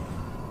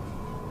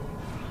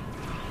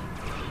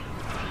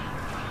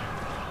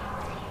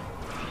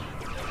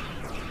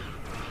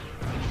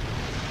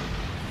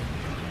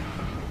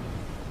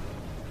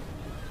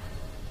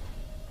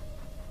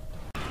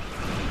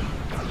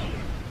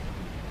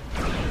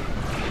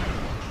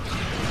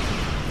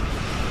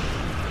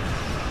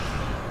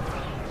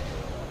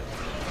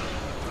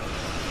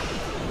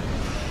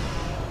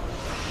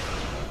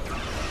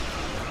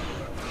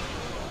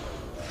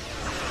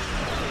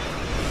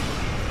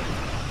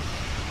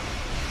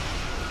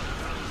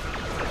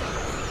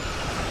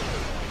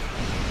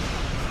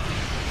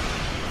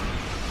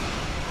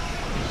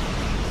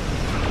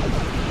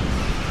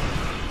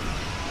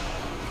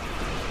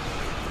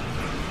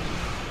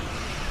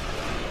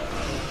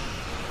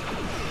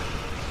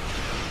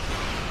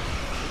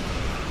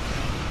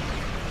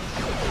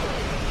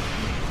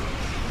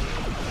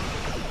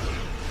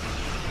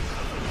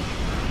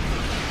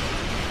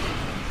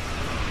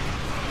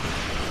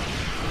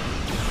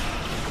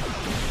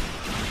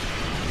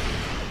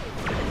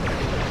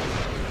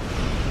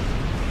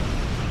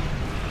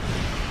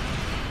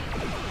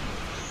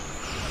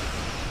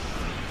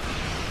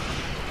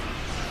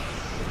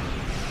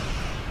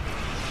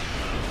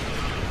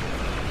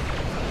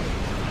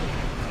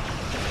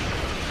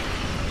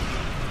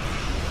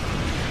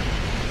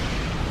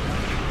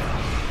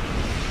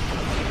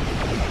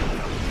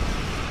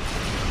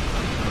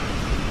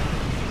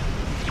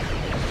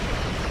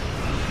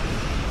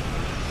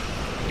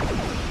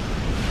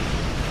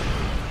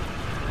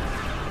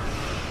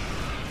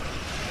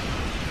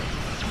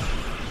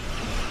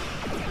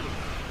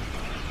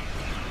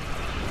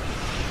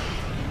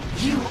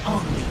 You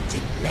only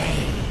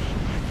delay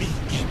the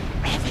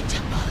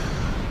inevitable.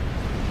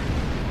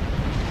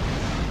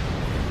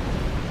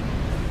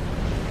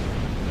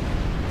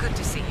 Good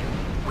to see you.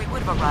 We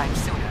would have arrived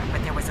sooner,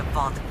 but there was a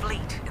Voth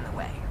fleet in the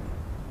way.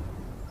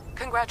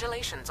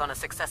 Congratulations on a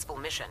successful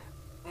mission.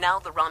 Now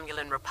the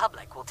Romulan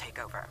Republic will take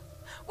over.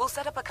 We'll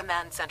set up a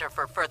command center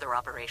for further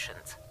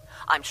operations.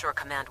 I'm sure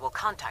Command will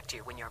contact you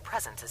when your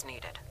presence is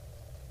needed.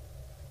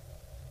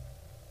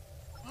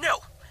 No!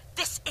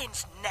 This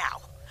ends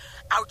now!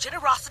 Our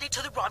generosity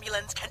to the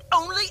Romulans can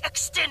only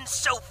extend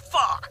so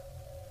far!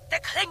 The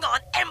Klingon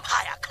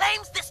Empire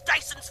claims this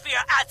Dyson Sphere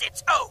as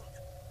its own!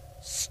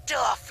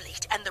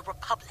 Starfleet and the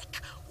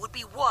Republic would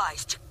be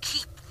wise to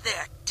keep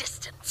their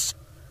distance.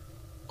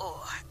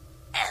 Or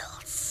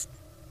else.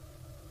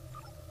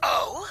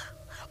 Oh?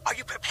 Are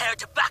you prepared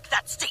to back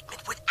that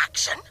statement with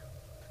action?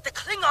 The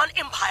Klingon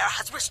Empire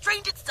has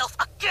restrained itself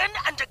again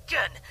and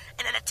again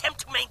in an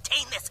attempt to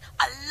maintain this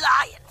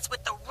alliance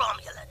with the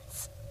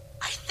Romulans.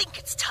 I think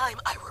it's time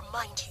I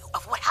remind you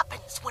of what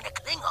happens when a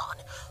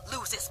Klingon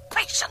loses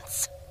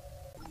patience.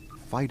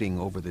 Fighting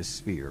over this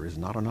sphere is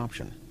not an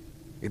option.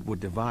 It would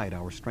divide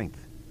our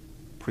strength.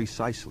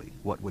 Precisely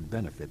what would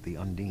benefit the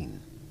Undine.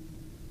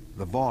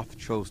 The Voth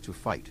chose to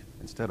fight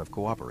instead of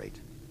cooperate.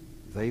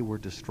 They were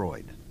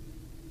destroyed.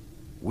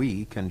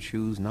 We can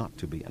choose not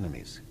to be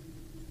enemies.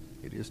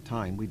 It is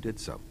time we did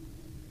so.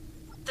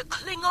 The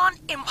Klingon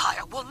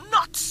Empire will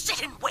not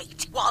sit and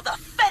wait while the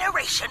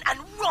Federation and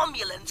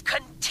Romulans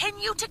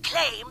continue to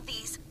claim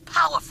these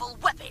powerful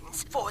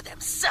weapons for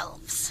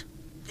themselves.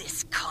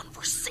 This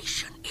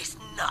conversation is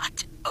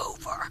not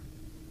over.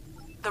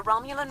 The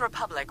Romulan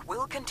Republic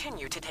will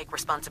continue to take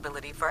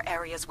responsibility for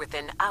areas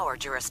within our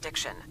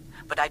jurisdiction,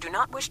 but I do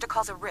not wish to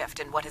cause a rift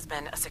in what has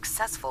been a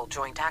successful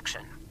joint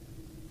action.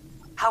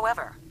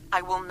 However,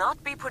 I will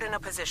not be put in a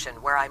position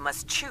where I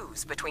must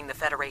choose between the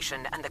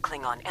Federation and the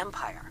Klingon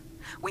Empire.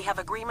 We have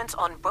agreements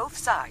on both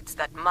sides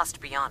that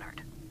must be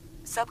honored.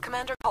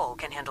 Sub-Commander Cole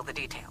can handle the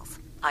details.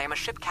 I am a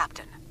ship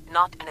captain,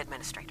 not an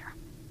administrator.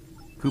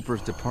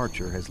 Cooper's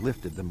departure has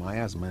lifted the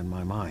miasma in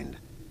my mind,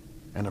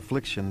 an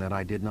affliction that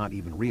I did not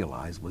even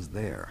realize was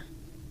there.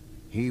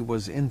 He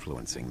was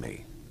influencing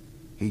me.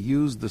 He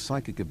used the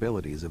psychic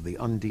abilities of the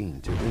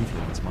Undine to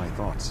influence my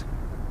thoughts,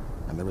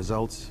 and the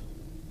results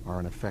are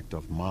an effect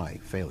of my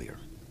failure.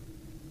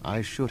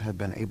 I should have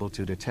been able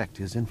to detect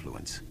his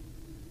influence.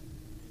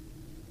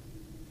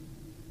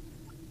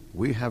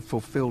 We have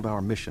fulfilled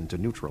our mission to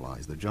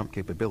neutralize the jump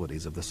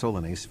capabilities of the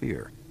Solanae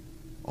sphere,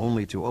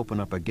 only to open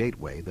up a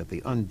gateway that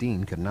the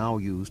Undine can now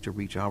use to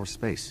reach our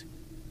space.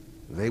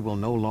 They will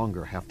no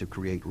longer have to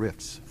create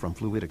rifts from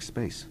fluidic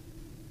space.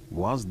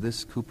 Was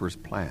this Cooper's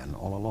plan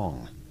all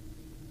along?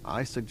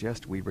 I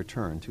suggest we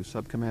return to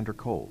Sub-Commander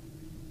Cole.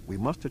 We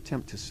must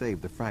attempt to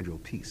save the fragile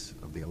peace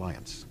of the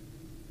Alliance.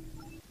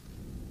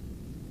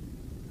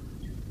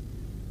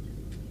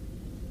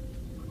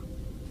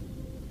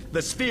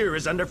 The sphere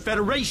is under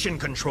Federation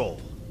control.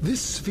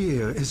 This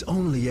sphere is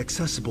only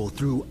accessible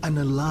through an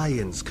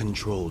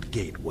Alliance-controlled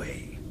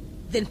gateway.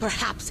 Then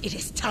perhaps it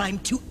is time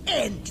to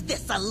end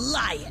this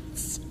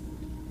alliance.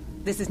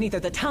 This is neither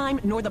the time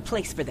nor the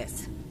place for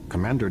this.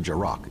 Commander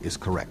Jarrah is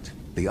correct.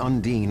 The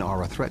Undine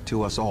are a threat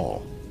to us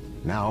all.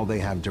 Now they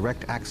have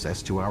direct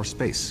access to our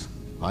space.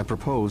 I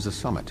propose a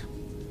summit.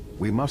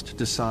 We must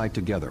decide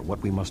together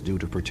what we must do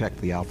to protect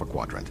the Alpha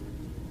Quadrant.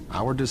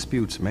 Our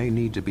disputes may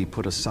need to be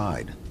put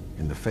aside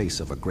in the face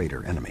of a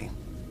greater enemy.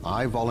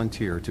 I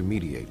volunteer to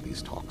mediate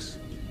these talks.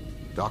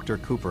 Dr.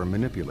 Cooper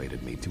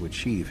manipulated me to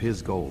achieve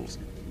his goals.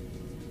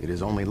 It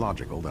is only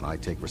logical that I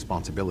take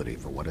responsibility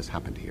for what has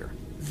happened here.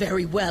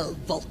 Very well,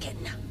 Vulcan.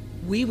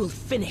 We will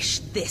finish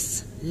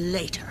this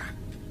later.